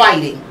 I'm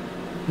fighting,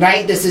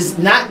 right? This is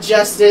not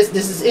justice,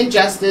 this is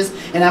injustice,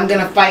 and I'm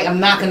going to fight. I'm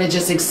not going to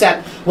just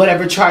accept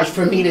whatever charge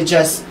for me to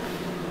just,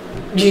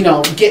 you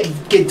know,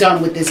 get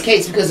done with this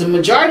case, because the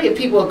majority of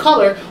people of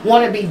color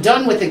want to be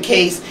done with the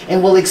case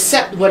and will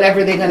accept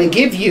whatever they're going to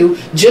give you,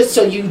 just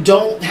so you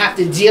don't have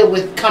to deal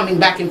with coming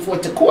back and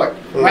forth to court,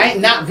 right?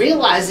 Not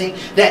realizing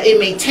that it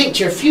may taint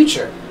your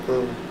future,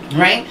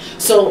 right?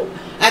 So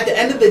at the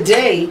end of the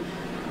day,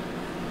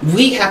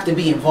 we have to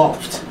be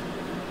involved,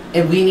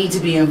 and we need to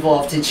be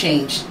involved to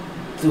change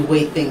the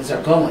way things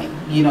are going.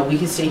 You know, we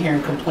can sit here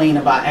and complain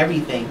about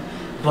everything,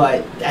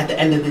 but at the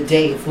end of the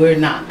day, if we're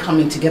not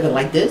coming together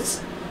like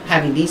this,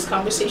 having these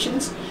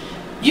conversations,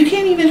 you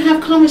can't even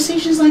have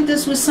conversations like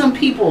this with some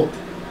people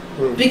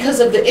because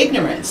of the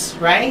ignorance,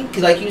 right?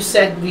 Because like you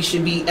said, we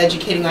should be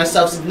educating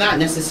ourselves, not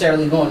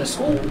necessarily going to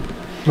school.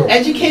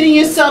 Educating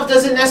yourself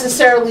doesn't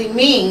necessarily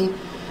mean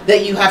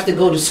that you have to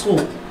go to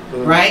school,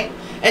 right?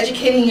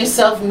 Educating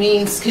yourself can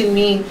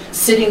mean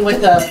sitting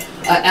with a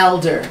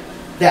elder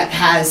that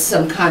has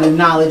some kind of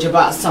knowledge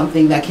about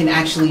something that can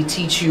actually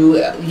teach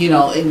you, you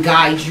know, and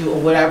guide you or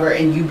whatever,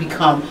 and you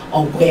become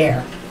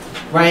aware,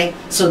 right?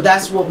 So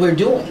that's what we're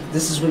doing.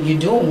 This is what you're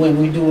doing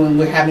when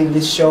we're having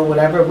this show,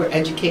 whatever. We're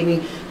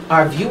educating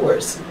our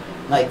viewers.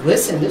 Like,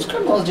 listen, this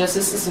criminal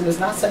justice system is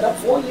not set up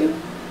for you.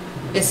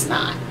 It's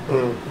not.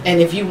 And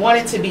if you want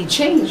it to be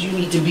changed, you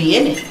need to be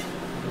in it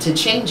to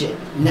change it,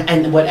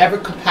 and whatever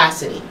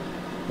capacity,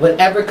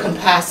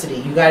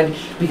 you gotta,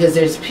 because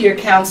there's peer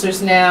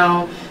counselors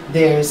now.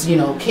 There's, you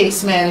know,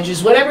 case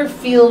managers, whatever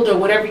field or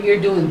whatever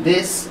you're doing,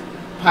 this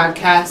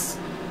podcast,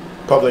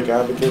 public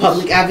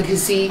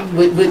advocacy,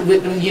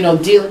 with you know,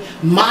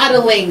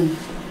 modeling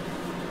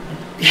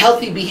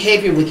healthy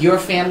behavior with your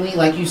family.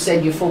 Like you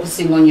said, you're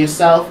focusing on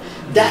yourself.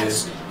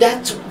 That's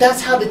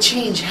how the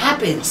change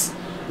happens,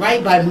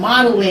 right? By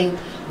modeling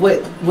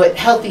what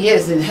healthy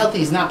is, and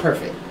healthy is not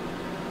perfect,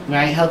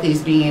 right? Healthy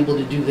is being able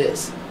to do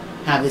this,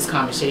 have this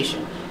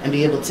conversation, and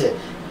be able to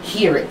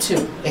hear it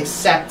too,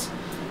 accept,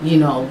 you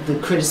know, the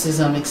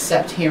criticism,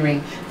 accept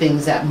hearing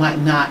things that might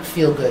not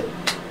feel good.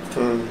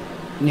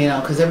 You know,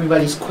 because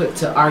everybody's quick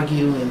to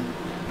argue and,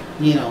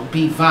 you know,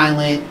 be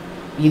violent,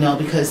 you know,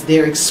 because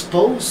they're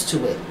exposed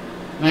to it,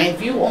 right?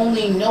 If you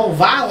only know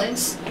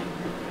violence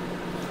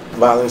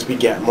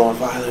beget more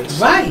violence.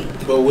 Right.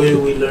 But where do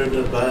we learn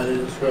the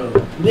violence from?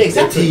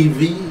 Exactly.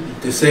 The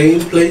TV, the same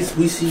place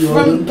we see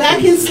all from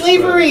back in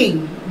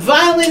slavery.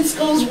 Violence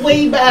goes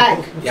way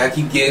back. Y'all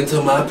keep getting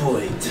to my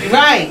point.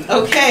 Right.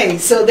 Okay.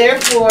 So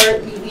therefore,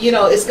 you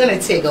know, it's going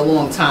to take a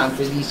long time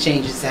for these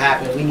changes to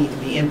happen. We need to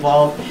be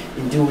involved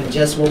in doing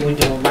just what we're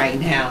doing right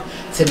now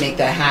to make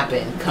that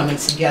happen. Coming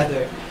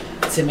together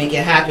to make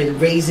it happen.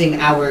 Raising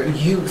our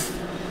youth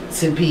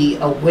to be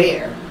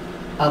aware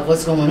of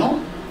what's going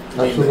on.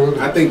 Absolutely.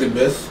 I think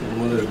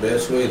one of the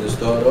best ways to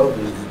start off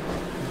is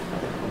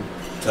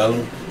tell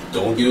them,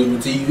 don't give them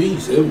TV.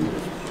 Simple.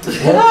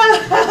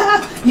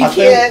 You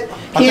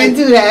can't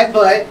do that,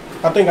 but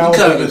I think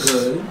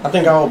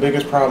our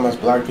biggest problem as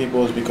black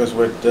people is because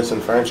we're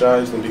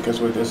disenfranchised, and because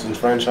we're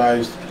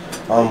disenfranchised,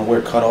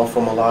 we're cut off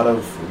from a lot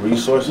of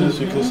resources,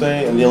 you can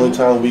say, and the only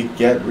time we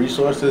get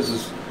resources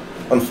is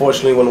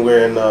unfortunately when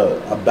we're in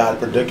a bad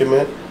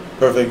predicament.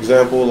 Perfect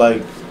example,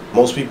 like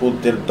most people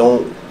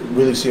don't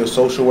really see a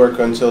social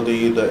worker until they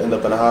either end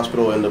up in a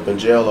hospital, end up in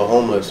jail, or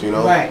homeless, you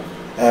know? Right.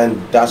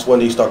 And that's when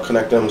they start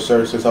connecting them with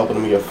services, helping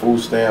them get food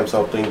stamps,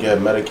 helping them get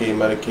Medicaid,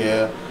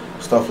 Medicare,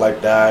 stuff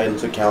like that,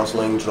 into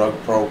counseling, drug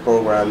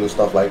programs and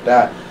stuff like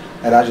that.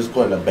 And I just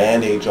putting a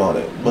bandage on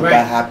it. But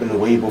that happened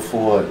way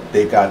before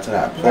they got to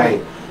that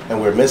point.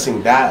 And we're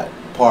missing that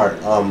part.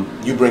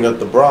 You bring up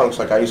the Bronx.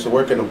 Like I used to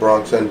work in the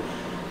Bronx, and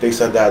they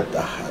said that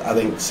I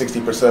think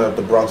 60% of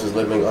the Bronx is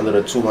living under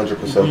the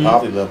 200%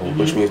 poverty level,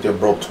 which means they're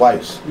broke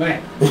twice.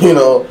 Right. You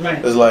know,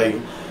 Right. it's like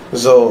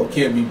so. You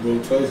can't be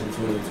broke twice in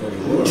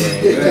 2021.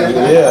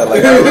 Right? Yeah,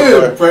 like I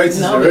remember.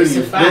 Prices No, already it's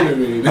a fact.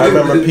 inflated. I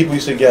remember people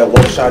used to get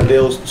one-shot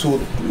deals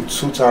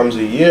two times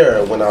a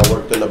year when I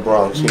worked in the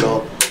Bronx, you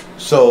know.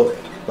 So,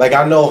 like,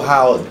 I know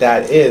how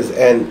that is,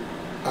 and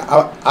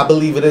I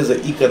believe it is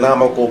an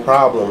economical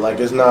problem. Like,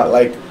 it's not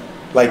like,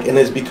 and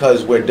it's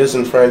because we're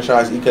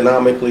disenfranchised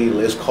economically,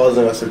 it's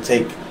causing us to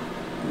take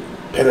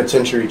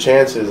penitentiary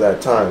chances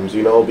at times,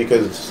 you know,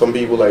 because some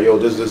people like, yo,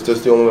 this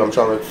the only way I'm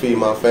trying to feed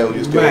my family,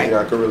 this the only thing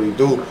I can really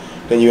do.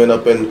 Then you end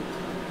up in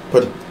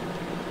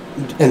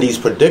these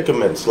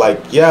predicaments. Like,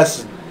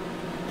 yes,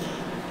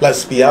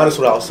 let's be honest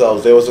with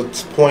ourselves. There was a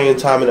point in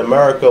time in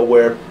America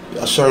where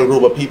a certain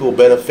group of people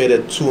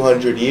benefited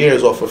 200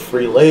 years off of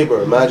free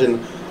labor. Imagine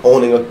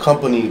owning a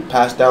company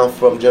passed down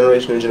from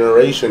generation to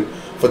generation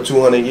for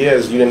 200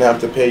 years. You didn't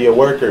have to pay your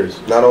workers.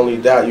 Not only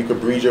that, you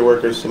could breed your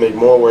workers to make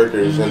more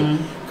workers and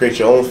create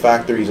your own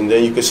factories, and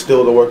then you could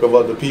steal the work of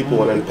other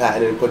people and then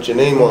patent it and put your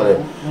name on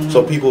it.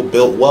 So people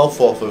built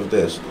wealth off of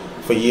this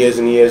for years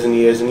and years and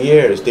years and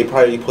years. They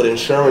probably put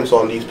insurance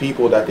on these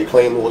people that they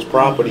claimed was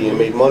property and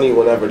made money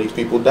whenever these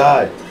people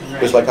died.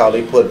 Just like how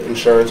they put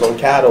insurance on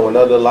cattle and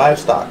other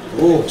livestock.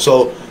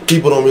 So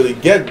people don't really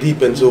get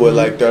deep into it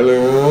like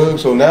that.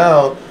 So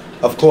now,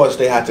 of course,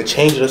 they had to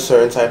change it a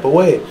certain type of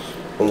way.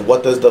 And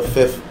what does I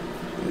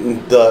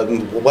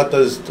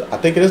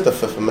think it is the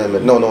Fifth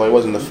Amendment. No, it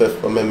wasn't the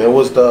Fifth Amendment. It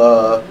was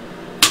the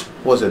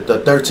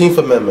 13th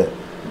Amendment.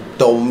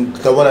 The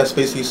one that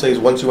basically says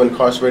once you're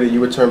incarcerated, you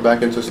return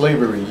back into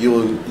slavery. You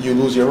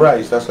lose your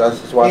rights. That's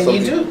why And some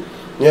you people, do.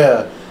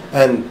 yeah,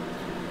 and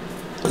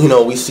you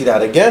know we see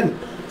that again.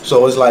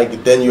 So it's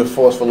like then you're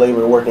forced for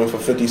labor, working for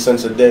 50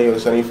 cents a day or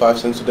 75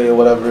 cents a day or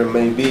whatever it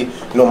may be.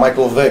 You know,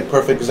 Michael Vick,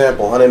 perfect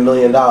example, $100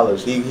 million.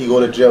 He go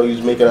to jail.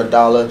 He's making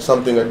 $1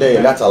 something a day,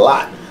 and that's a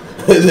lot.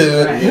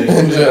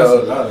 In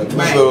jail.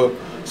 Right.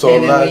 So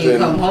and then when you imagine.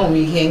 come home,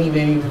 you can't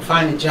even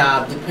find a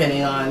job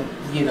depending on,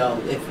 you know,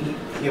 if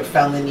your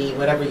felony,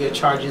 whatever your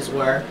charges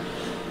were.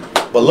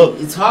 But look,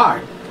 It's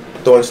hard.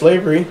 during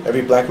slavery,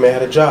 every black man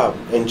had a job.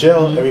 In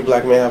jail, every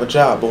black man have a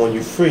job. But when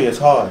you're free, it's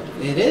hard.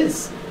 It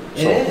is.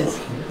 It So- is.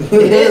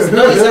 It is.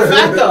 No, it's a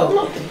fact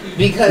though.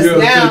 Because You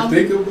now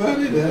think about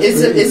it.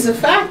 it's a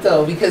fact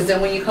though. Because then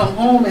when you come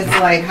home, it's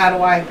like, how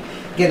do I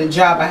get a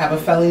job? I have a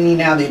felony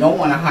now. They don't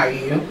want to hire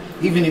you.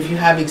 Even if you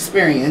have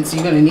experience,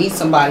 you're going to need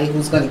somebody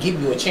who's going to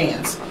give you a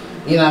chance.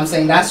 You know what I'm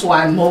saying? That's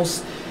why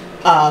most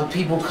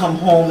people come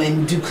home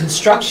and do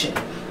construction.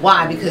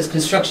 Why? Because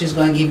construction is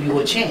going to give you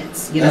a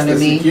chance. You know what I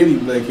mean? Security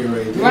blanket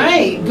right there.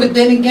 Right, but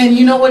then again,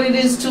 you know what it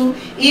is too.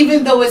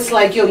 Even though it's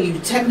like, yo, you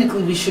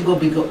technically we should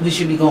be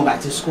going back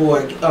to school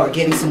or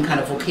getting some kind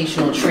of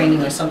vocational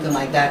training or something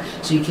like that,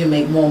 so you can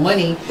make more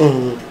money.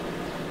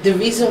 The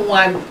reason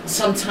why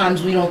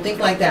sometimes we don't think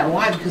like that,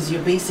 why? Because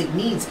your basic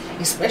needs,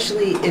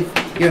 especially if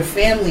you're a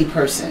family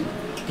person,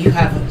 you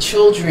have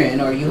children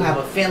or you have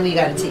a family you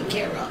got to take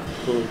care of.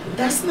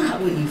 That's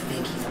not what you're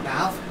thinking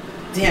about.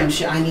 Damn,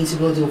 shit, I need to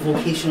go do a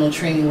vocational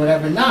training,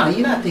 whatever. Nah,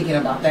 you're not thinking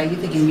about that.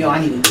 You're thinking, yo, I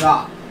need a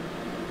job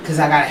because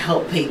I got to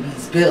help pay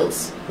these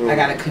bills. I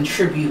got to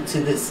contribute to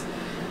this,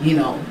 you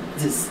know,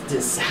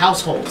 this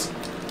household.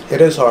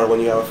 It is hard when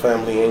you have a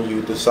family and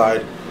you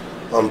decide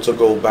to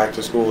go back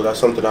to school. That's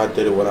something I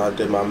did when I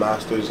did my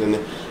master's, and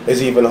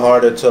it's even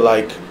harder to,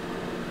 like,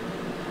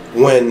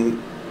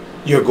 when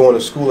you're going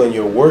to school and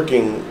you're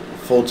working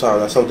full time.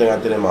 That's something I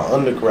did in my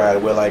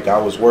undergrad, where like I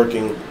was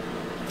working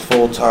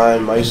full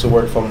time. I used to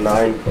work from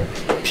 9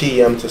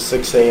 p.m. to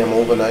 6 a.m.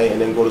 overnight, and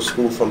then go to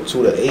school from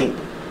 2 to 8.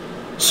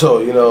 So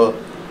you know,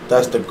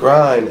 that's the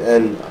grind,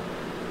 and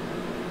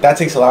that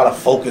takes a lot of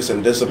focus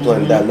and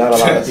discipline that not a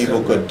lot of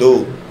people could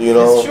do. You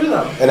know, It's true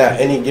though. and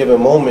at any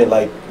given moment,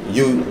 like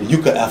you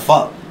could F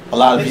up. A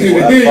lot of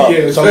people F up.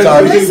 Yeah,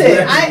 Sometimes.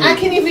 Listen, I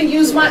can even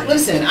use my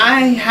I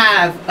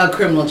have a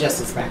criminal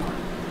justice background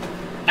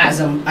as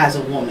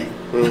a woman.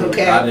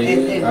 Okay,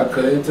 I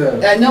couldn't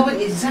tell. know it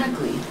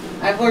exactly.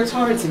 I've worked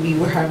hard to be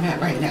where I'm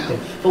at right now.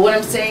 But what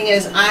I'm saying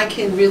is, I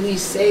can really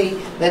say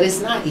that it's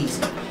not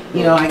easy.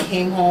 You know, I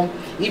came home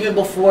even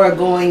before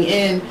going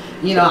in.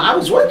 You know, I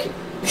was working.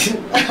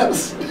 I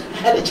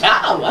had a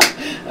job.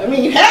 I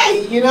mean,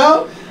 hey, you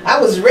know, I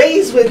was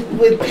raised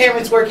with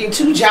parents working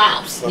 2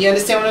 jobs. You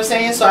understand what I'm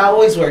saying? So I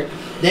always worked.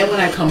 Then when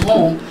I come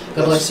home,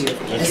 God bless you,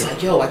 it's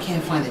like, yo, I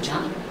can't find a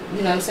job.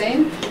 You know what I'm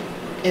saying?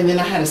 And then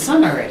I had a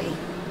son already.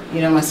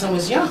 You know, my son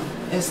was young.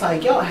 It's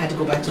like, yo, I had to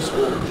go back to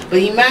school. But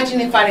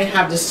imagine if I didn't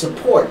have the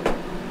support,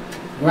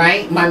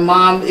 right? If my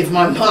mom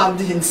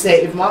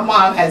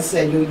had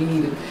said, yo, you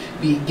need to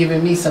be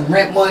giving me some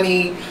rent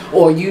money,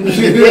 or you need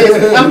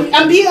this.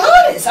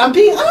 I'm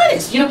being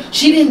honest. You know,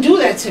 she didn't do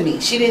that to me.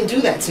 She did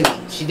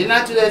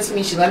not do that to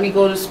me. She let me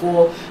go to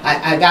school.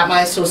 I got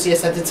my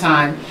associates at the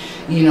time,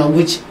 you know,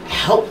 which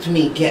helped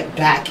me get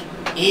back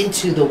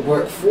into the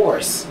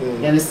workforce.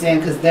 You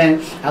understand? Because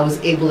then I was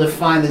able to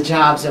find the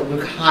jobs that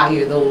would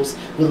hire those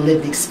with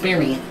lived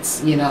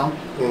experience, you know.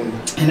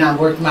 And I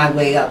worked my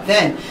way up.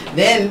 Then,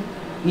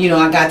 you know,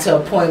 I got to a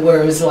point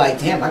where it was like,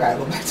 damn, I gotta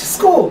go back to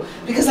school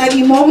because I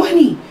need more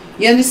money.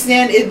 You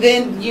understand? And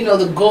then, you know,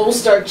 the goals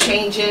start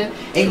changing,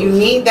 and you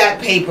need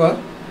that paper,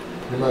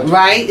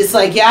 right? It's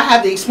like, yeah, I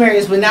have the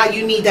experience, but now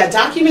you need that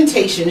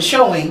documentation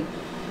showing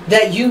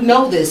that you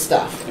know this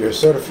stuff. You're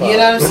certified. You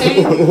know what I'm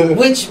saying?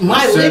 Which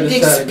my lived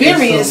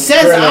experience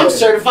says I'm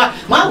certified.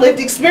 My lived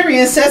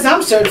experience says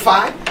I'm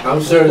certified.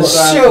 I'm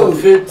certified for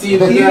 15 You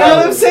know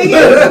what I'm saying?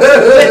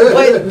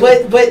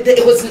 but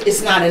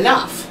it's not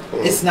enough.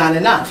 It's not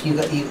enough. You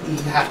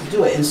have to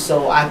do it. And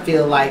so I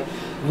feel like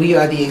we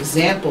are the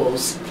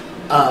examples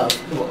of,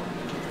 well,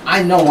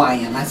 I know I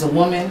am as a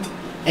woman,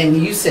 and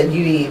you said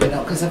you didn't even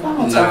know, because if I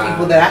don't tell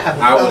people that I have a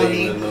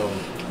felony,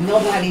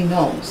 nobody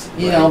knows.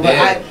 You know, but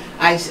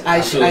I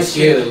feel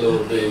scared a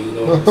little bit, you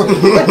know what I'm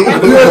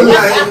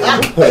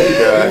saying?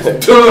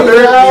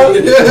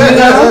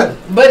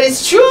 But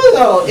it's true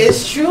though.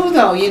 It's true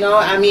though. You know,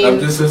 I mean, I'm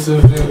just a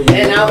civilian.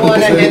 and I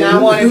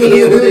want to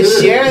be able to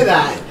share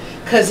that,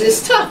 because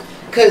it's tough.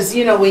 Because,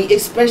 you know,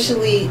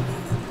 especially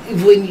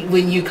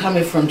when you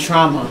coming from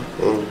trauma,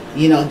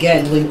 you know,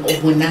 again,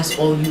 when that's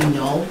all you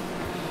know.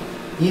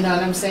 You know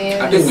what I'm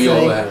saying? I think we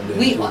all have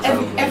been.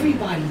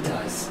 Everybody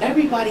does.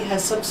 Everybody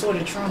has some sort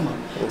of trauma.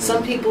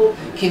 Some people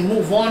can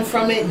move on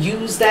from it,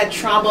 use that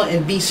trauma,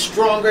 and be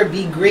stronger,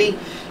 be great.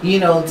 You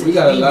know, to we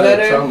got a lot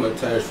better. of trauma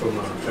attached from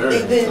our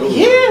parents.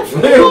 Yeah, of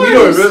we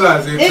don't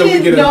realize it until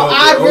we get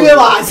I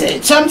realize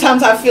it.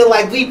 Sometimes I feel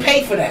like we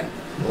pay for them.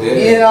 Yeah.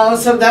 You know,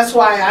 so that's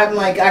why I'm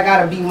like, I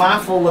gotta be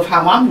mindful of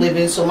how I'm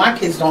living, so my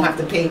kids don't have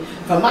to pay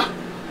for my,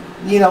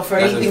 you know, for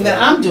anything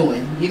that I'm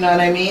doing. You know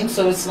what I mean?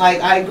 So it's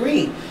like, I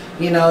agree.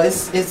 You know,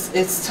 it's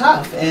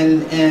tough,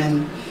 and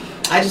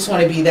I just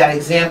want to be that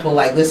example.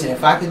 Like, listen,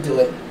 if I could do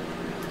it,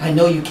 I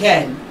know you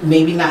can.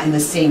 Maybe not in the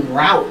same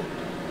route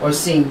or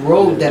same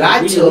road that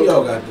I took. We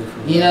all got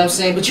different. You know what I'm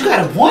saying? But you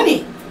gotta want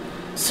it.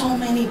 So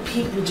many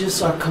people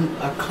just are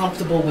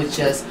comfortable with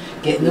just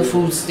getting the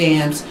food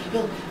stamps. You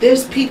know,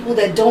 there's people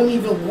that don't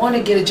even want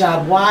to get a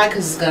job. Why?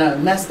 Because it's gonna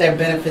mess their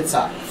benefits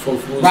up.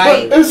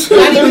 Right? Not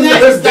even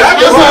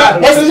that.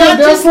 It's not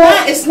just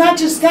that. It's not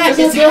just that.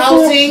 It's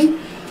housing.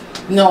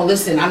 No,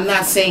 listen, I'm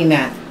not saying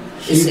that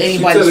it's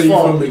anybody's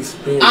fault.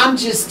 I'm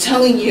just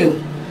telling you,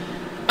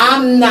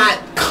 I'm not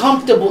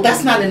comfortable.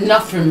 That's not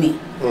enough for me.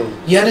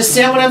 You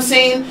understand what I'm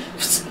saying?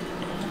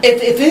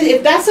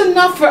 If that's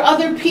enough for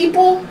other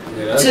people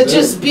to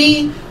just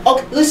be,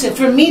 okay, listen,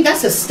 for me,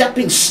 that's a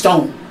stepping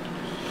stone.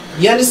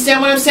 You understand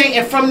what I'm saying?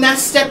 And from that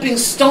stepping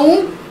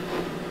stone,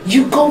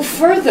 you go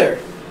further,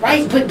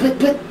 right? But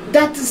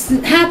that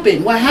doesn't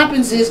happen. What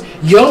happens is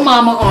your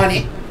mama on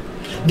it,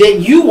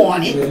 then you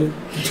on it,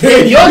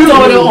 then your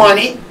daughter on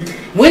it.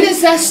 When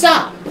does that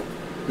stop?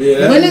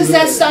 When does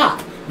that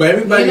stop? But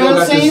everybody don't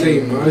got the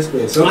same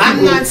mindset.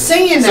 I'm not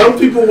saying that. Some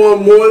people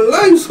want more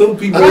life. Some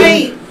people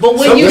right. But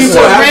when you're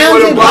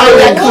surrounded by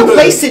that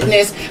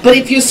complacentness, but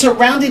if you're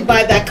surrounded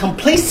by that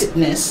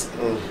complacentness,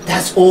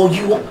 that's all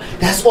you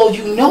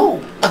know.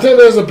 I think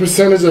there's a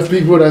percentage of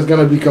people that's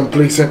gonna be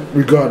complacent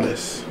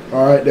regardless.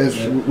 All right,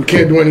 we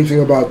can't do anything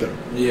about them.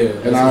 Yeah,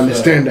 and I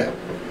understand that.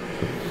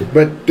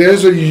 But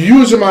there's a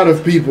huge amount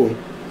of people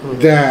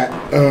that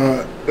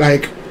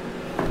like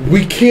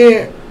we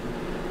can't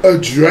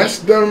address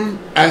them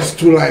as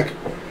to like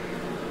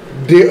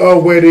they are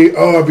where they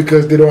are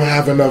because they don't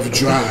have enough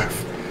drive.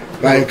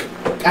 Like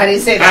I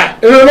didn't say that.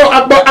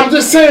 But I'm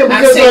just saying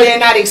because I'm saying they're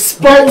not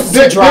exposed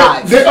to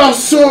drive. They are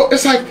so.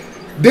 It's like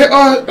there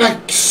are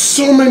like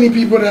so many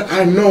people that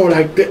I know.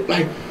 Like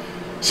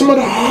some of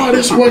the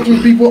hardest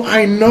working people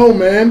I know,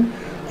 man,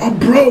 are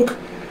broke.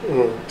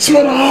 Some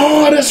of the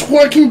hardest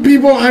working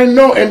people I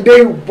know, and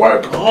they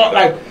work hard,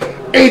 like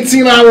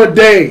 18-hour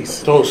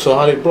days. Oh, so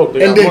how they broke? They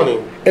got money.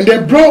 And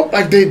they're broke,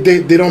 like they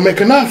don't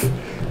make enough.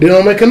 They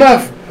don't make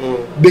enough.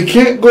 They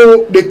can't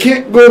go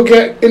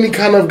get any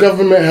kind of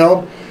government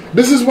help.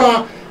 This is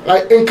why,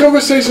 like in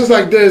conversations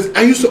like this,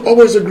 I used to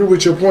always agree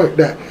with your point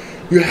that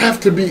you have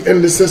to be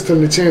in the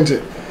system to change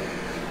it.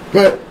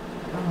 But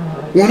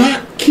when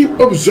I keep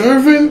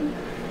observing,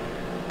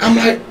 I'm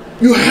like,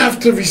 you have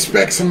to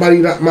respect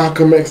somebody like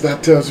Malcolm X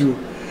that tells you,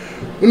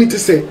 we need to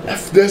say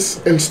F this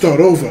and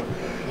start over.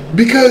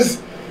 Because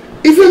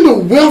even the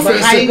welfare system...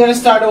 But how are you going to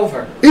start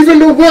over? Even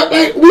the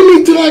like we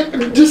need to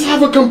like just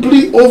have a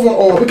complete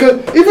overhaul.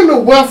 Because even the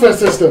welfare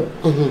system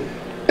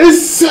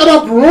is set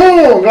up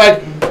wrong.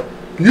 Like,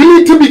 you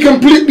need to be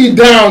completely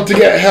down to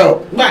get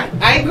help. Right,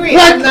 I agree.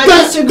 Like, I'm not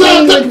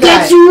disagreeing with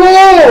that. That's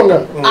wrong.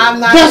 I'm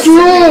not. That's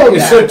wrong.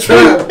 It's a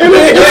trap.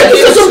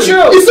 It's a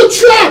trap.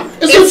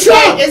 It's a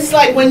trap. It's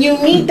like when you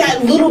need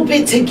that little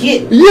bit to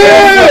get.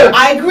 Yeah.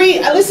 I agree.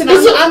 Listen,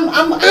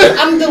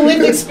 I'm the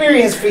lived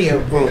experience for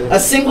you. A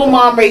single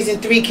mom raising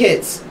 3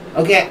 kids.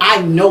 Okay,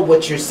 I know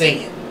what you're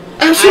saying.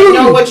 Absolutely.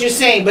 I know what you're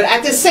saying, but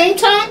at the same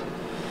time,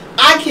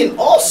 I can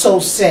also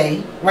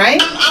say,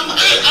 right?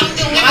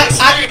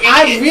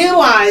 I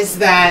realize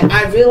that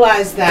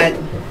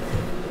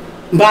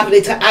by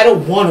the time I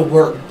don't want to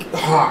work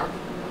hard.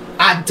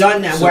 I've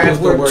done that where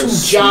I've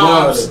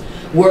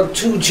worked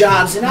two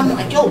jobs, and I'm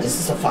like, yo, this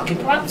is a fucking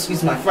problem.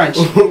 Excuse my French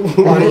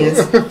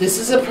audience. This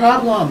is a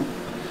problem.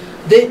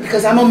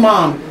 Because I'm a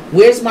mom.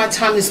 Where's my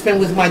time to spend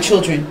with my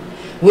children?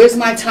 Where's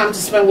my time to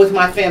spend with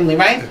my family,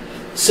 right?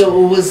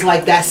 So it was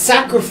like that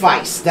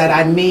sacrifice that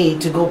I made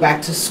to go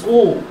back to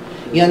school.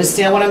 You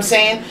understand what I'm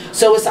saying?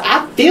 So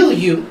I feel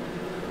you,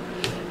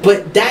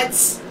 but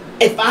that's,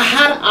 if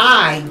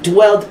I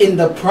dwelled in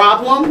the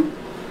problem,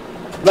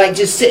 like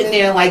just sitting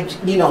there like,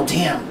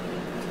 damn,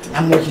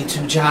 I'm working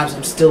 2 jobs,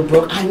 I'm still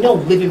broke. I know,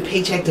 living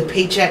paycheck to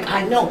paycheck,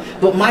 I know.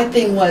 But my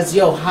thing was,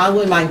 how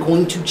am I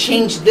going to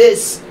change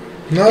this?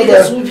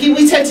 Because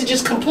we tend to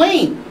just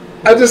complain.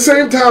 At the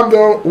same time,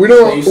 though, we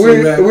don't.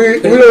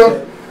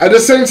 At the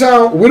same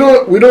time, we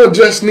don't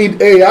just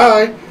need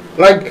AI.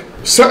 Like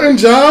certain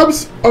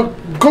jobs are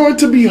going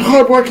to be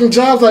hardworking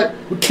jobs. Like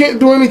we can't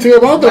do anything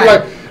about them.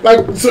 Right.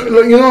 Like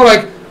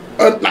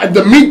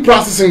the meat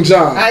processing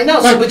job. I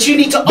know, but you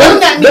need to own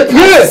that meat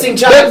processing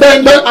job.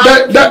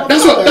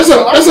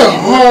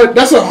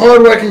 That's a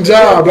hard working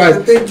job. I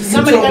think you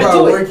talk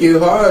about working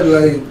hard,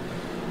 like.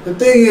 The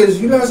thing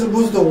is, you're not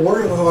supposed to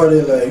work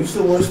harder. Like you're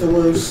supposed to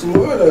work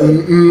smarter.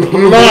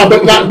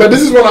 But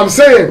this is what I'm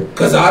saying.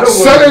 Because I don't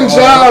certain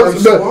work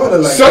jobs,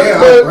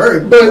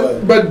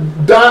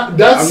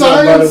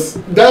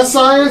 that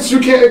science you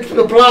can't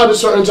apply to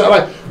certain jobs.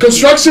 Like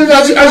construction,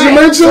 as you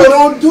mentioned, so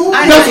don't do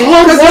that's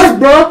hard work,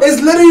 bro.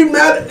 It's literally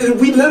mad.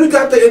 We literally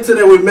got the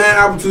internet with mad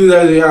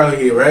opportunities out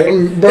here, right?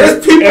 There's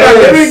people that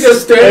literally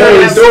just stand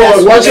at the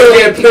doors.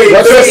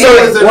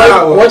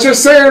 What you're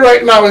saying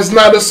right now is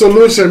not a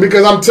solution,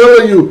 because I'm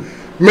telling you,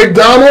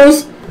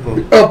 McDonald's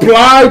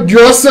applied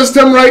your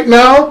system right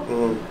now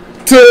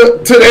to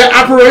their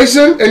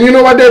operation, and you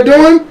know what they're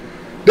doing?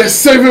 They're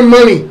saving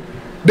money.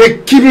 They're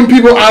keeping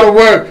people out of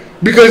work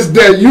because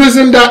they're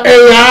using that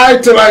AI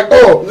to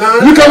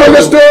you come in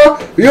the store,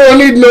 you don't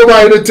need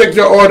nobody to take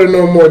your order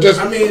no more. Just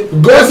go to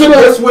the.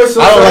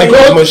 I don't like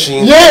those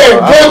machines. Yeah,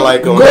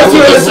 go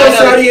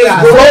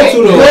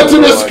to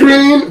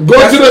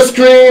the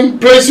screen,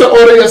 place your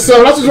order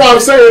yourself. That's what I'm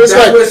saying. It's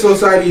that's where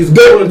society is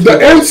going. The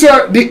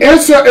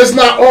answer is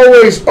not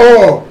always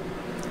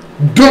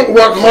don't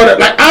work harder.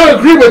 Like I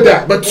agree with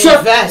that, but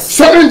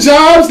certain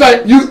jobs,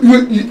 like you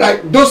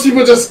like those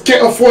people just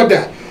can't afford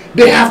that.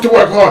 They have to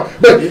work hard.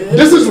 But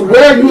this is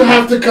where you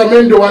have to come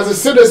in though as a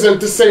citizen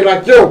to say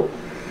like, yo,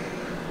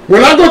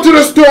 when I go to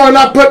the store and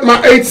I put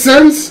my 8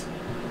 cents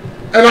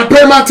and I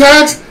pay my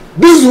tax,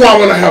 this is why I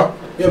want to help.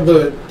 Yeah,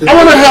 but I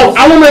want to help.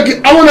 I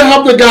want to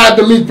help the guy at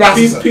the meat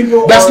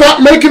processor that's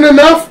not making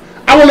enough.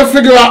 I want to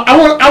figure out. I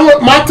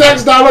want my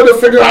tax dollar to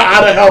figure out how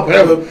to help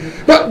him.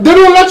 But they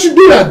don't let you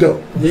do that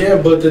though. Yeah,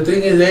 but the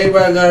thing is,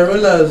 everybody gotta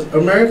realize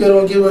America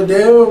don't give a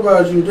damn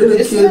about you. They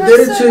just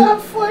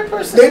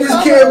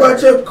care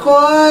about your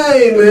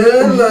coin,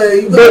 man.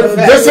 Like,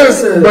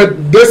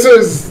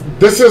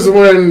 this is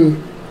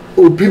when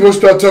people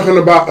start talking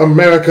about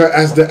America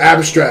as the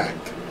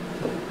abstract.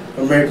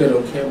 America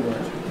don't care about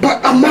you.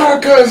 But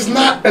America is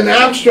not an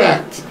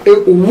abstract.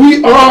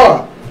 We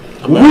are.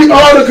 We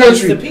are the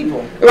country. The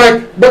people.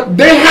 But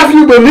they have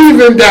you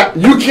believing that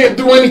you can't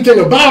do anything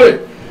about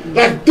it.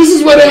 Like, this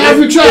is where they have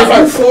you trapped. If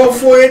you fall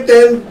for it,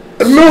 then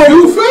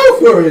you fell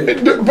for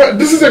it. But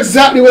this is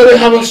exactly where they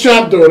have us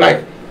trapped, though.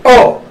 Like,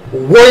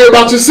 worry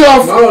about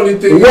yourself. Worry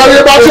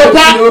about your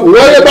pocket.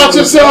 Worry about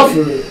yourself.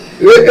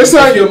 It's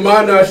like if your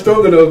mind not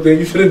strong enough, then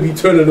you shouldn't be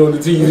turning on the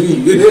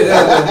TV.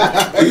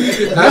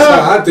 That's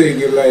how I think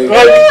it.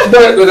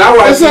 Because I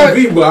watch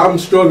TV, but I'm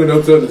strong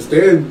enough to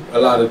understand a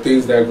lot of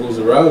things that goes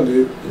around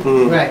it.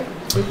 Right.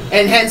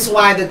 And hence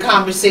why the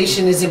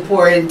conversation is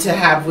important to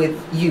have with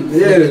youth,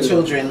 with the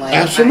children. Like,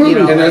 absolutely.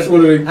 And that's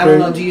what I don't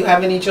know. Do you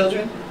have any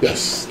children?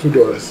 Yes, 2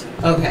 daughters.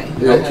 Okay.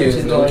 No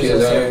kids.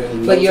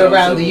 But you're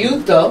around the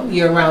youth, though.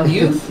 You're around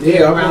youth.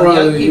 Yeah, I'm around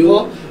young the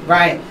people. Youth.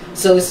 Right.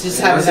 So it's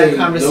just having that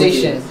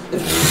conversation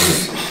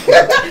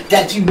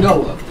that you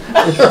know of. I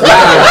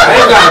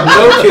ain't got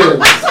no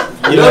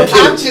kids.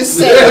 I'm just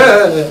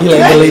saying. You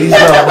like the ladies know.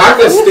 I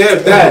can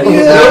stamp that.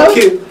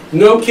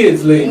 No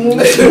kids,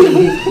 ladies.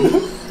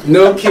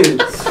 No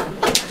kids.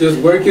 Just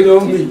working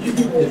on me.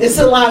 It's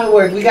a lot of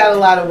work. We got a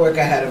lot of work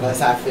ahead of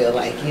us, I feel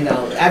like.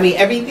 I mean,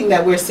 everything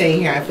that we're saying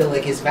here, I feel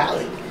like is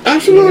valid.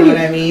 Absolutely. You know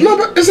what I mean? No,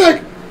 but it's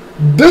like,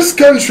 this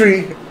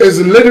country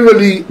is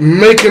literally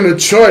making a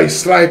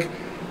choice. Like,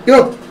 we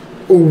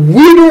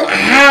don't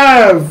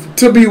have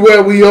to be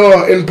where we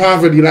are in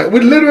poverty. Like,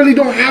 we literally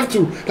don't have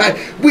to. Like,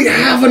 we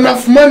have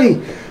enough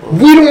money.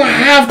 We don't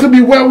have to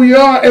be where we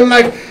are. And,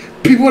 like,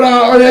 people that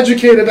are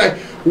uneducated, like,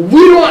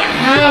 we don't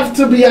have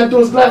to be at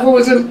those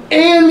levels in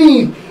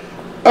any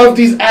of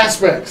these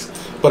aspects.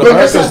 But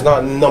America's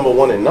not number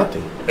one in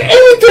nothing.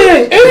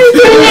 Anything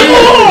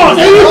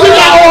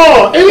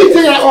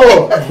at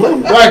all.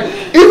 Like,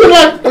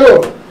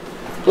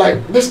 even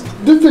like this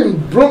thing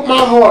broke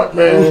my heart,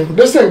 man.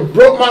 This thing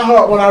broke my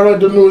heart when I read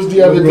the news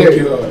the other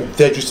day.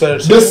 Did you say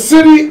it? The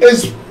city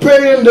is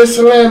paying this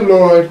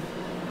landlord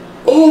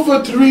over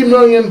 $3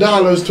 million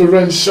to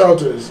rent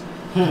shelters.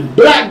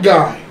 Black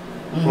guy.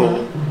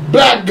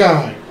 Black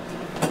guy.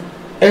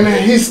 And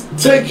he's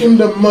taking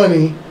the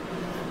money,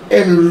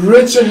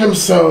 enriching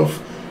himself,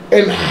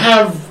 and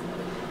have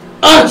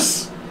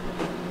us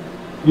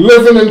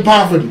living in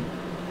poverty.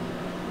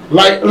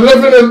 Like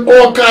living in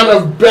all kind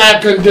of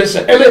bad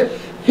condition. And then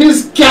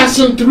he's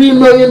cashing $3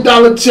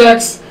 million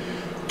checks,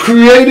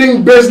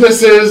 creating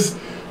businesses,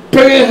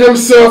 paying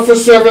himself for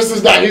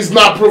services that he's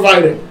not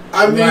providing.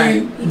 I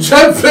mean,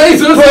 Jeff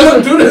Bezos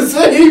doesn't do the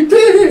same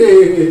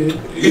thing.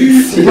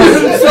 So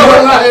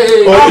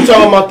like, Well, you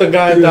talking about the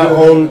guy that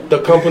owned the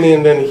company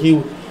and then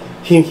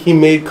he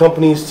made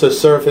companies to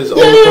serve his own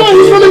company.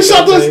 He's running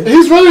shelters.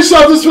 He's running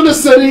shelters for the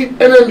city, and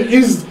then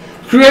he's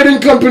creating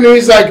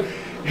companies like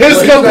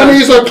his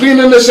companies are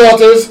cleaning the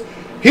shelters.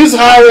 He's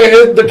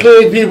hiring the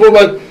cleaning people,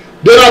 but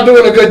they're not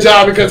doing a good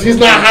job because he's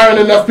not hiring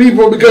enough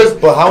people because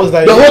But how is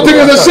that? the whole thing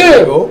is a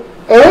sham.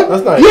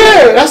 That's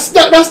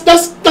not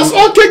That's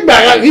all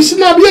kickback. Like, he should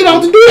not be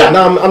allowed to do that.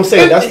 No, I'm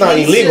saying that's not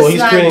He's illegal. just He's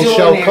not creating doing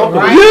shell it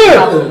companies. right, Yeah.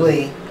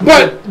 probably.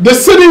 But the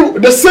city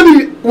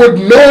with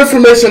no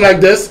information like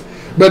this,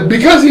 but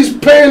because he's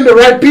paying the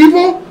right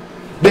people,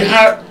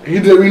 he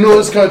did renew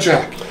his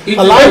contract. A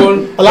lot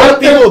of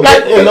people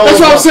Like, didn't know that's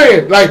what I'm about-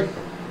 saying. Like,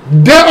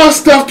 there are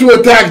stuff to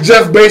attack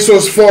Jeff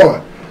Bezos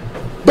for,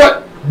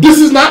 but this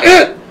is not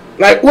it.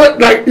 Like what?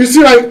 Like you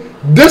see, like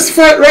this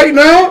fight right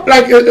now.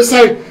 Like it's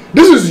like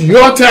this is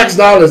your tax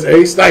dollars,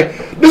 Ace. Like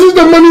this is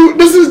the money.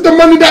 This is the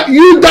money that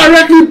you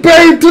directly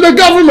paid to the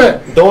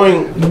government.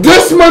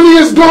 This money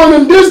is going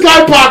in this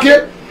guy's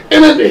pocket,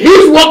 and then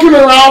he's walking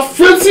around,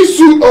 fancy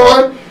suit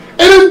on, and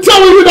then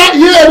telling you that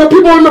the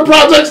people in the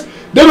projects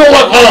they don't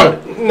work hard.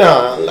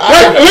 Nah,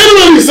 Like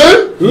literally,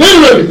 son.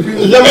 Literally.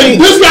 And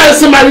this guy is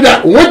somebody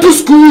that went to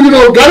school,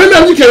 got an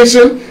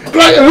education.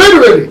 Like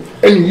literally,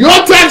 and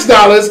your tax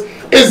dollars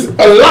is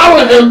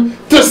allowing him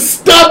to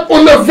step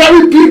on the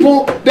very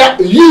people that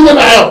you want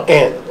to help.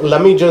 And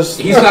let me just.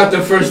 he's not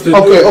the first to do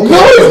Okay, it. okay.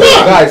 No, he's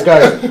not.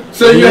 Guys.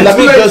 So you let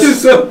me expect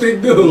just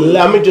something new.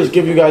 let me just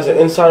give you guys an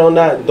insight on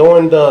that.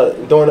 During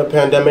the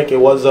pandemic, it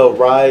was a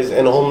rise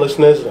in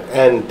homelessness,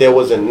 and there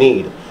was a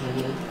need.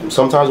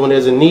 Sometimes when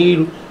there's a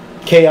need,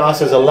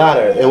 chaos is a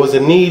ladder. It was a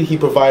need. He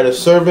provided a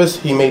service.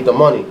 He made the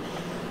money.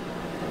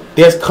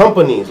 There's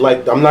companies,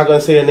 like, I'm not going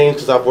to say their names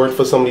because I've worked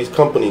for some of these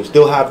companies.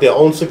 They'll have their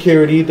own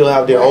security, they'll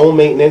have their own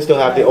maintenance, they'll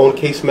have their own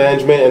case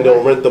management, and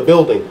they'll rent the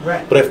building.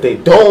 Right. But if they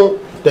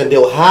don't, then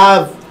they'll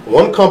have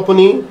one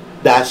company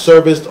that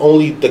serviced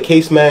only the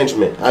case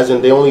management, as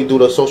in they only do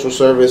the social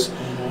service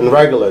and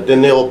regular.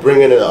 Then they'll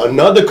bring in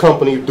another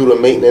company to do the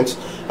maintenance,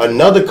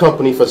 another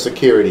company for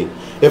security.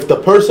 If the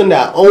person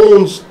that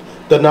owns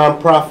the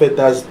nonprofit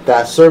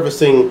that's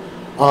servicing,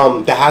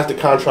 that has the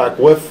contract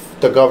with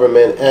the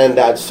government and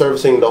that's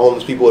servicing the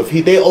homeless people, if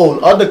they own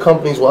other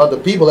companies with other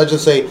people, let's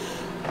just say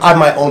I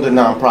might own the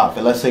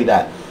nonprofit, let's say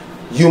that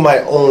you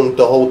might own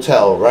the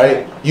hotel,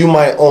 right? You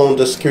might own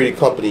the security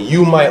company,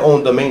 you might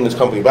own the maintenance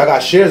company, but I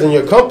got shares in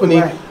your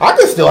company, I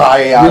can still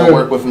hire y'all to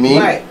work with me.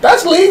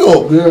 That's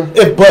legal.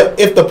 But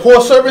if the poor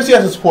service,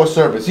 yes, it's poor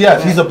service.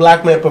 Yes, he's a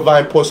black man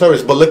providing poor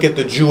service, but look at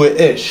the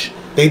Jewish,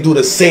 they do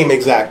the same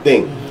exact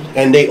thing.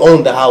 And they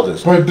own the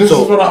houses. But this is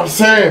what I'm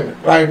saying.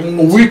 Like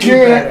we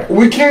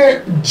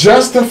can't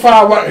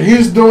justify what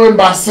he's doing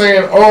by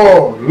saying,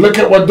 "Oh, look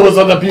at what those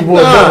other people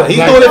are doing." He's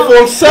doing it for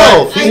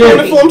himself. He's doing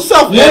it for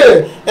himself.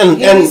 Yeah. He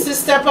needs to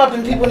step up,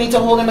 and people need to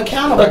hold him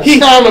accountable. He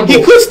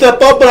could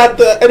step up, but at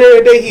the end of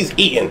the day, he's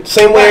eating.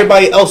 Same way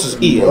everybody else is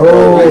eating.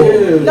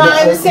 No,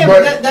 I understand,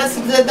 but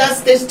that's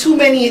there's too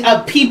many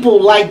people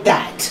like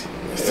that.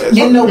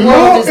 In the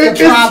world is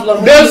the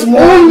problem. There's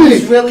only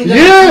really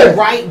the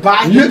right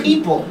by the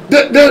people.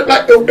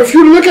 Like, if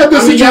you look at the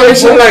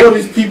situation, like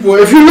if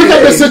you look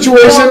at the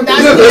situation,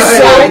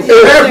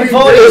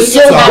 it's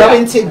so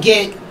happened to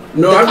get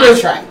the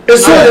contract.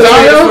 It's so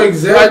dire.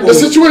 Like the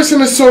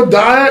situation is so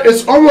dire.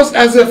 It's almost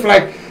as if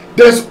like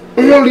there's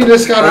only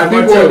this kind of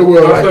people in the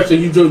world. My question: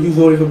 you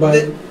voted for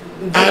Biden?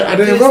 I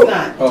didn't vote.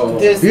 I don't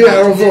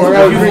vote. I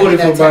got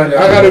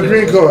a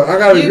green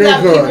card. You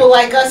got people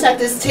like us at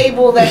this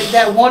table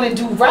that want to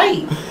do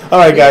right. All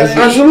right, guys.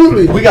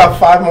 Absolutely. We got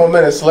 5 more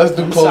minutes, so let's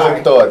do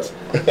closing thoughts.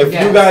 If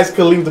you guys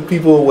could leave the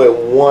people with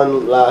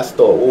one last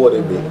thought, what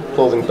would it be?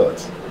 Closing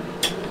thoughts.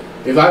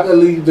 If I could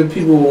leave the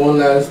people with one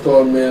last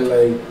thought, man,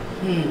 like,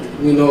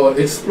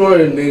 explore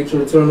the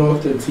nature, turn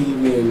off the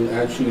TV and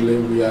actually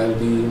live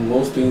reality.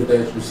 Most things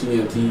that you see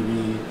on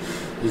TV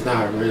is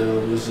not real.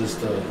 It's just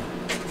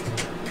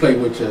play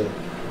with your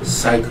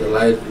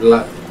psychology.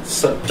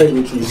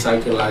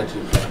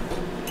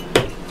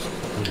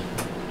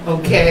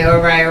 Okay, all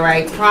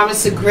right.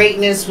 Promise of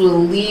greatness will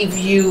leave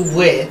you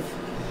with.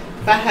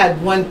 If I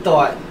had one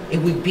thought, it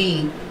would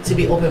be to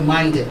be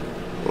open-minded,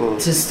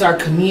 to start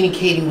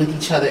communicating with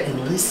each other and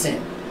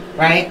listen,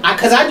 right?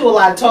 Because I do a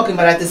lot of talking,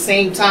 but at the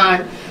same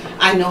time,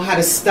 I know how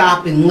to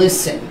stop and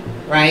listen,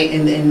 right?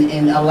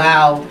 And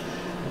allow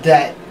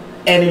that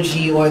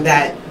energy or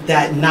that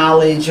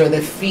knowledge or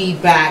the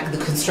feedback, the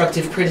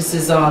constructive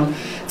criticism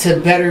to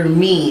better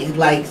me,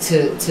 like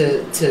to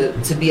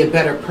be a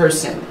better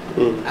person.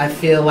 I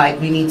feel like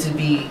we need to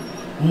be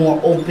more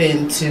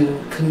open to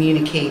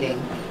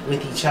communicating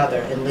with each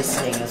other and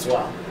listening as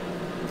well.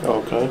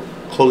 Okay.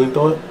 Closing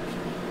thought?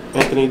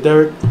 Anthony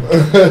Derrick?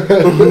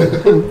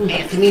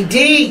 Anthony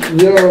D.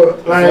 Yo,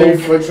 like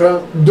for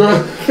Trump.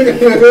 He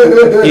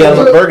has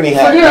a burgundy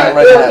hat.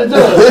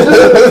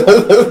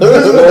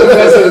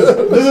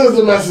 This is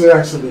the message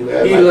actually,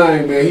 man. He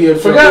lying, man. He a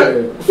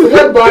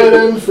forget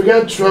Biden,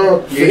 forget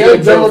Trump,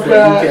 forget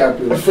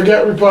Democrat,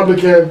 forget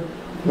Republican.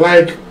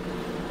 Like,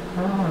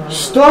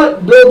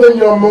 start building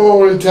your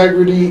moral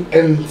integrity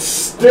and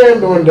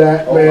stand on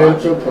that, man.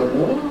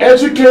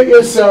 Educate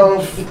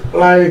yourself,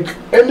 like,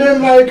 and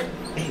then like,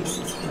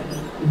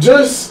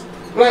 just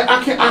like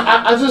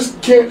I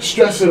just can't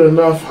stress it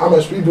enough how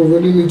much people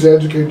really need to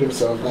educate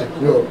themselves. Like,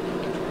 yo,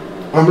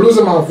 I'm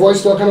losing my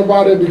voice talking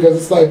about it because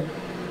it's like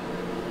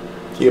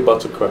he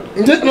about to cry.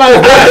 Just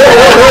like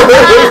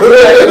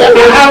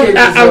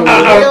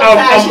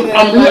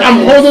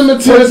I'm holding the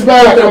tears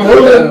back.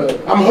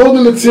 I'm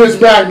holding the tears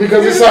back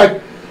because it's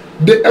like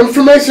the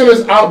information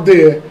is out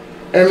there,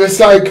 and it's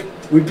like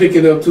we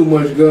picking up too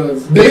much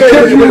guns. They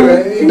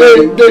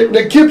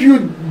keep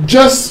you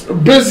just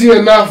busy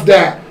enough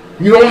that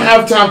you don't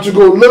have time to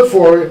go look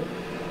for it,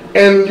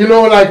 and you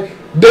know, like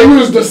they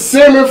use the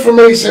same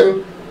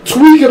information,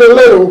 tweak it a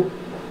little,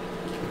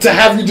 to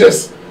have you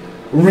just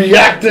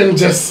reacting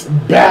just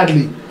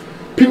badly.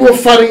 People are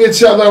fighting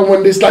each other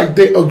when it's like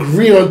they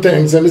agree on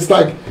things, and it's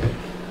like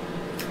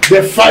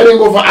they're fighting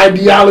over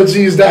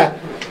ideologies that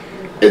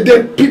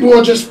people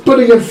are just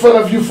putting in front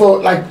of you for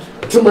like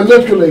to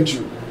manipulate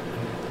you.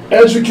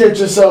 Educate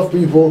yourself,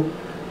 people.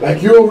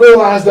 Like, you'll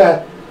realize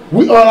that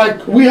we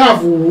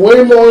have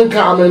way more in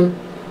common.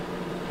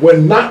 We're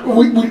not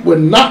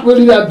not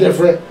really that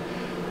different,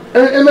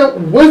 and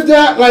then with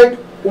that, like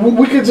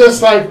we could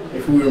just like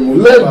if we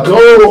let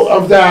go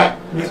of that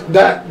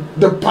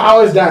the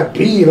powers that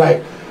be.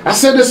 Like I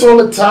say this all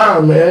the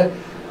time, man.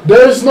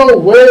 There's no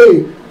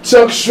way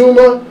Chuck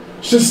Schumer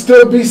should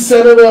still be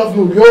Senator of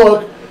New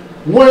York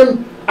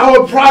when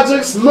our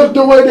projects look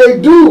the way they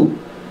do.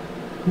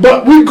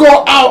 But we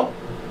go out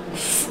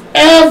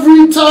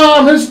every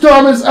time his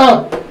term is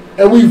up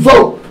and we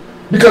vote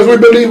because we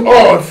believe,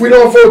 if we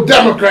don't vote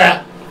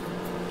Democrat,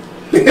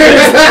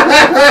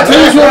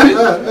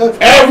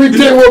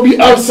 everything will be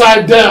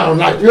upside down.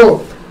 Like,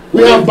 yo,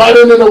 we have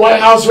Biden in the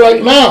White House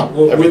right now.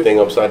 Everything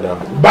upside down.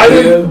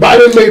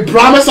 Biden made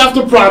promise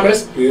after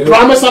promise,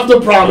 promise after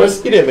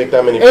promise. He didn't make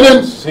that many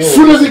promises. And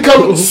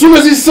then soon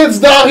as he sits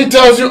down, he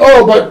tells you,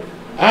 but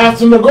I have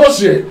to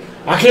negotiate.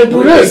 I can't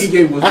do this.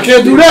 I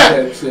can't do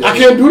that. I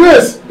can't do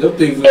this. And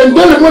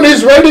then when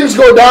his ratings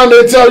go down,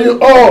 they tell you,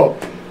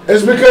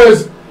 it's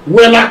because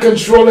we're not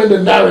controlling the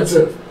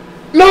narrative.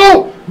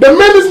 No, the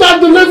man is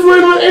not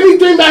delivering on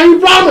anything that he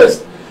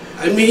promised.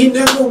 I mean, he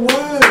never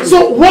was.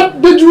 So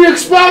what did you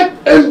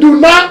expect? And you're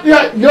not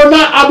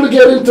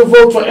obligated to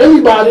vote for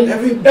anybody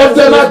if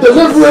they're not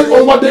delivering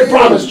on what they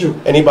promised you.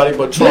 Anybody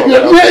but Trump. You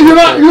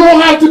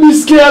don't have to be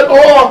scared.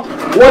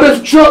 What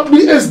if Trump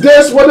is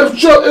this? What if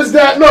Trump is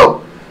that?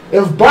 No.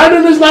 If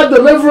Biden is not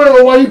delivering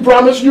on what he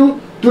promised you,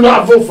 do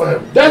not vote for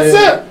him. That's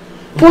it.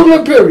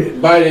 Point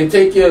period. Biden,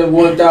 take your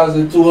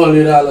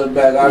 $1,200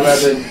 back. I'd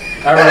rather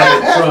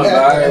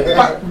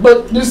Trump.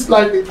 But this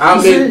like I'll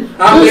make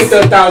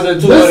 $1,200.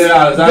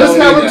 This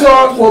kind of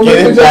talk will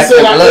make me just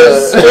say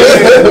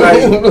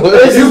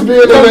this is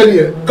being an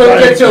idiot. Come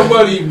get your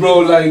money, bro.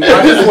 Like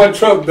I just want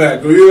Trump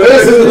back.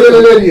 This is being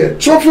an idiot.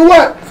 Trump for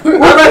what? I'd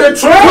rather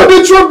Trump. What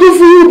did Trump do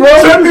for you, bro?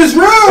 Trump is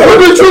real. What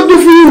did Trump do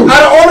for you?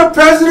 Out of all the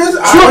presidents,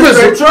 Trump is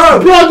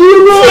Trump. Bro, do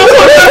you know?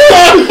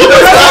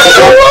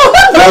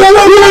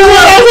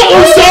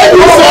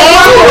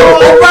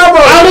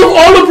 Out of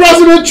all the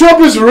presidents,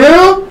 Trump is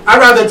real. I'd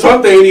rather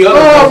Trump than any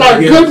other. Oh my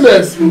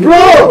goodness,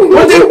 bro!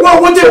 What did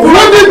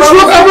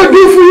Trump ever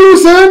do for you,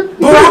 son?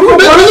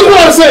 This is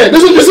what I'm saying.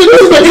 This is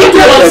exactly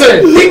what I'm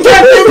saying.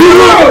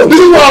 This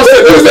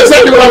is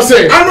exactly what I'm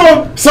saying. I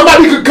know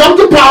somebody could come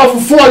to power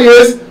for 4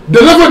 years,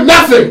 deliver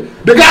nothing.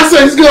 The guy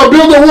said he's gonna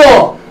build a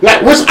wall,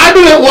 like which I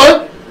didn't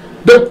want.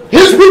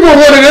 His people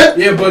wanted it.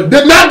 Yeah, but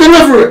did not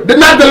deliver it.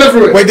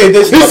 Wait, he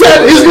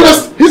said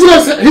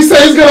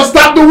he's gonna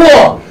stop the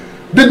war.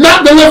 Did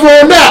not deliver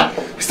on that.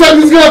 He said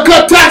he's gonna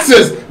cut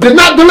taxes. Did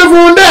not deliver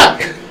on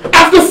that.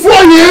 After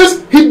 4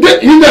 years, he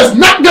does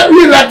not get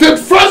reelected.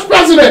 First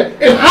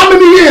president in how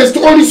many years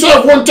to only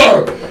serve one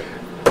term?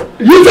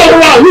 You turn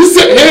around, you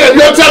sit here, and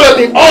you're telling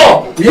me,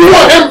 you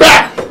want him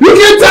back. You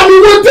can't tell me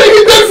one thing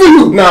he did for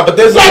you. Nah, but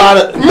there's a lot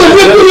of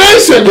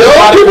manipulation, yo.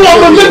 People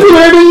are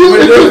manipulating you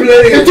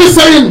into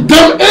saying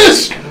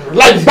dumb-ish.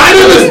 Like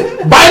Biden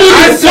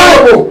is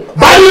terrible.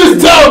 Biden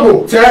is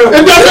terrible.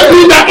 It doesn't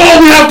mean that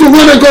we have to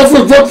win and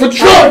vote for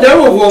Trump.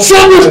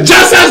 Trump is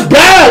just as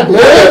bad,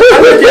 man.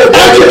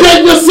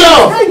 Educate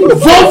yourself.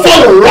 Vote for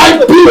the right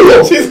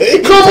people.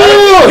 Come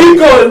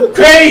on. going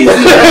crazy.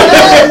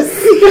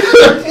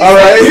 All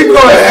right, You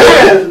going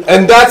ahead.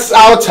 and that's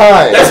our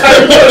time. That's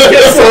how you gonna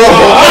get so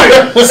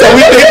hard. So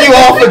we thank you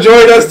all for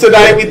joining us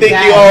tonight. We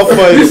thank you all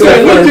for. He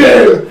said, look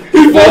at him.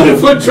 He voted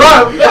for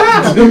Trump.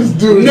 This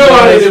dude. No,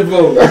 I didn't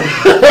vote.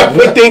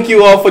 We thank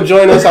you all for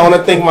joining us. I want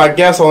to thank my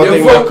guests. I want to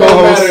Your thank my vote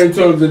don't matter co-hosts.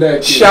 in terms of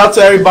that. Kid. Shout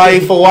to everybody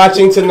for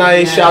watching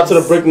tonight. Yes. Shout to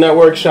the Brick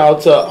Network.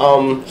 Shout to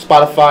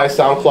Spotify,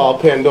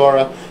 SoundCloud,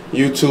 Pandora,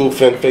 YouTube,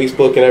 and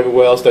Facebook, and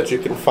everywhere else that you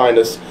can find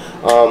us.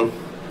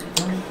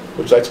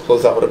 Would you like to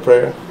close out with a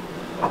prayer?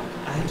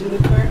 I do the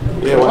prayer.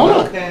 Yeah, why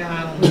not? Okay,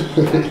 I don't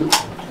know.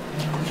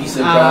 Peace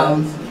and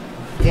balance.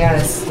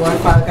 Yes, Lord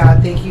Father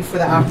God, thank you for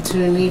the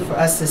opportunity for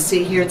us to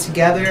sit here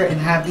together and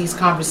have these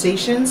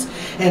conversations,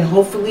 and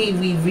hopefully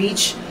we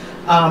reach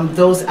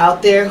those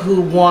out there who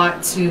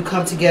want to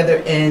come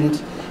together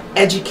and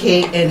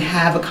educate and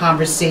have a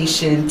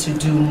conversation to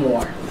do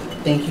more.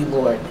 Thank you,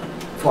 Lord,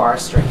 for our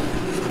strength.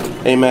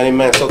 Amen,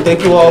 amen. So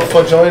thank you all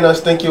for joining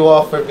us. Thank you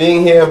all for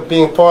being here,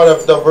 being part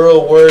of the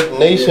Real Word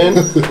Nation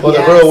or the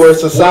Yes. Real Word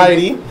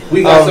Society.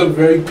 We got some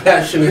very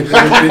passionate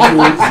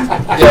individuals.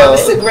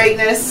 Promise of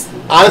greatness.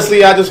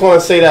 Honestly, I just want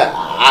to say that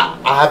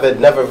I haven't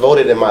never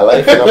voted in my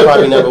life, and I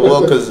probably never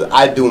will because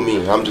I do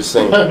me. I'm just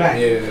saying. Right.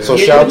 Yeah. So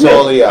shout out to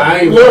all of y'all. I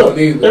ain't Look,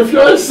 voting either. if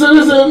you're a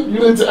citizen, you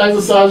need to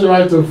exercise your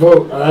right to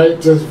vote. All right,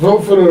 just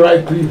vote for the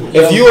right people.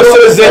 If you're a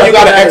citizen, you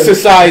gotta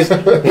exercise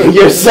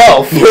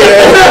yourself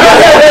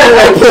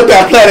and put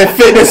that Planet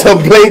Fitness or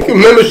Blink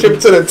membership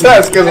to the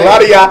test, because a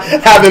lot of y'all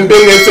haven't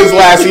been there since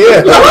last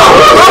year.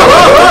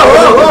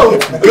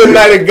 Good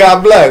night and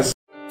God bless.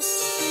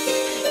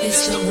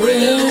 It's the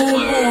real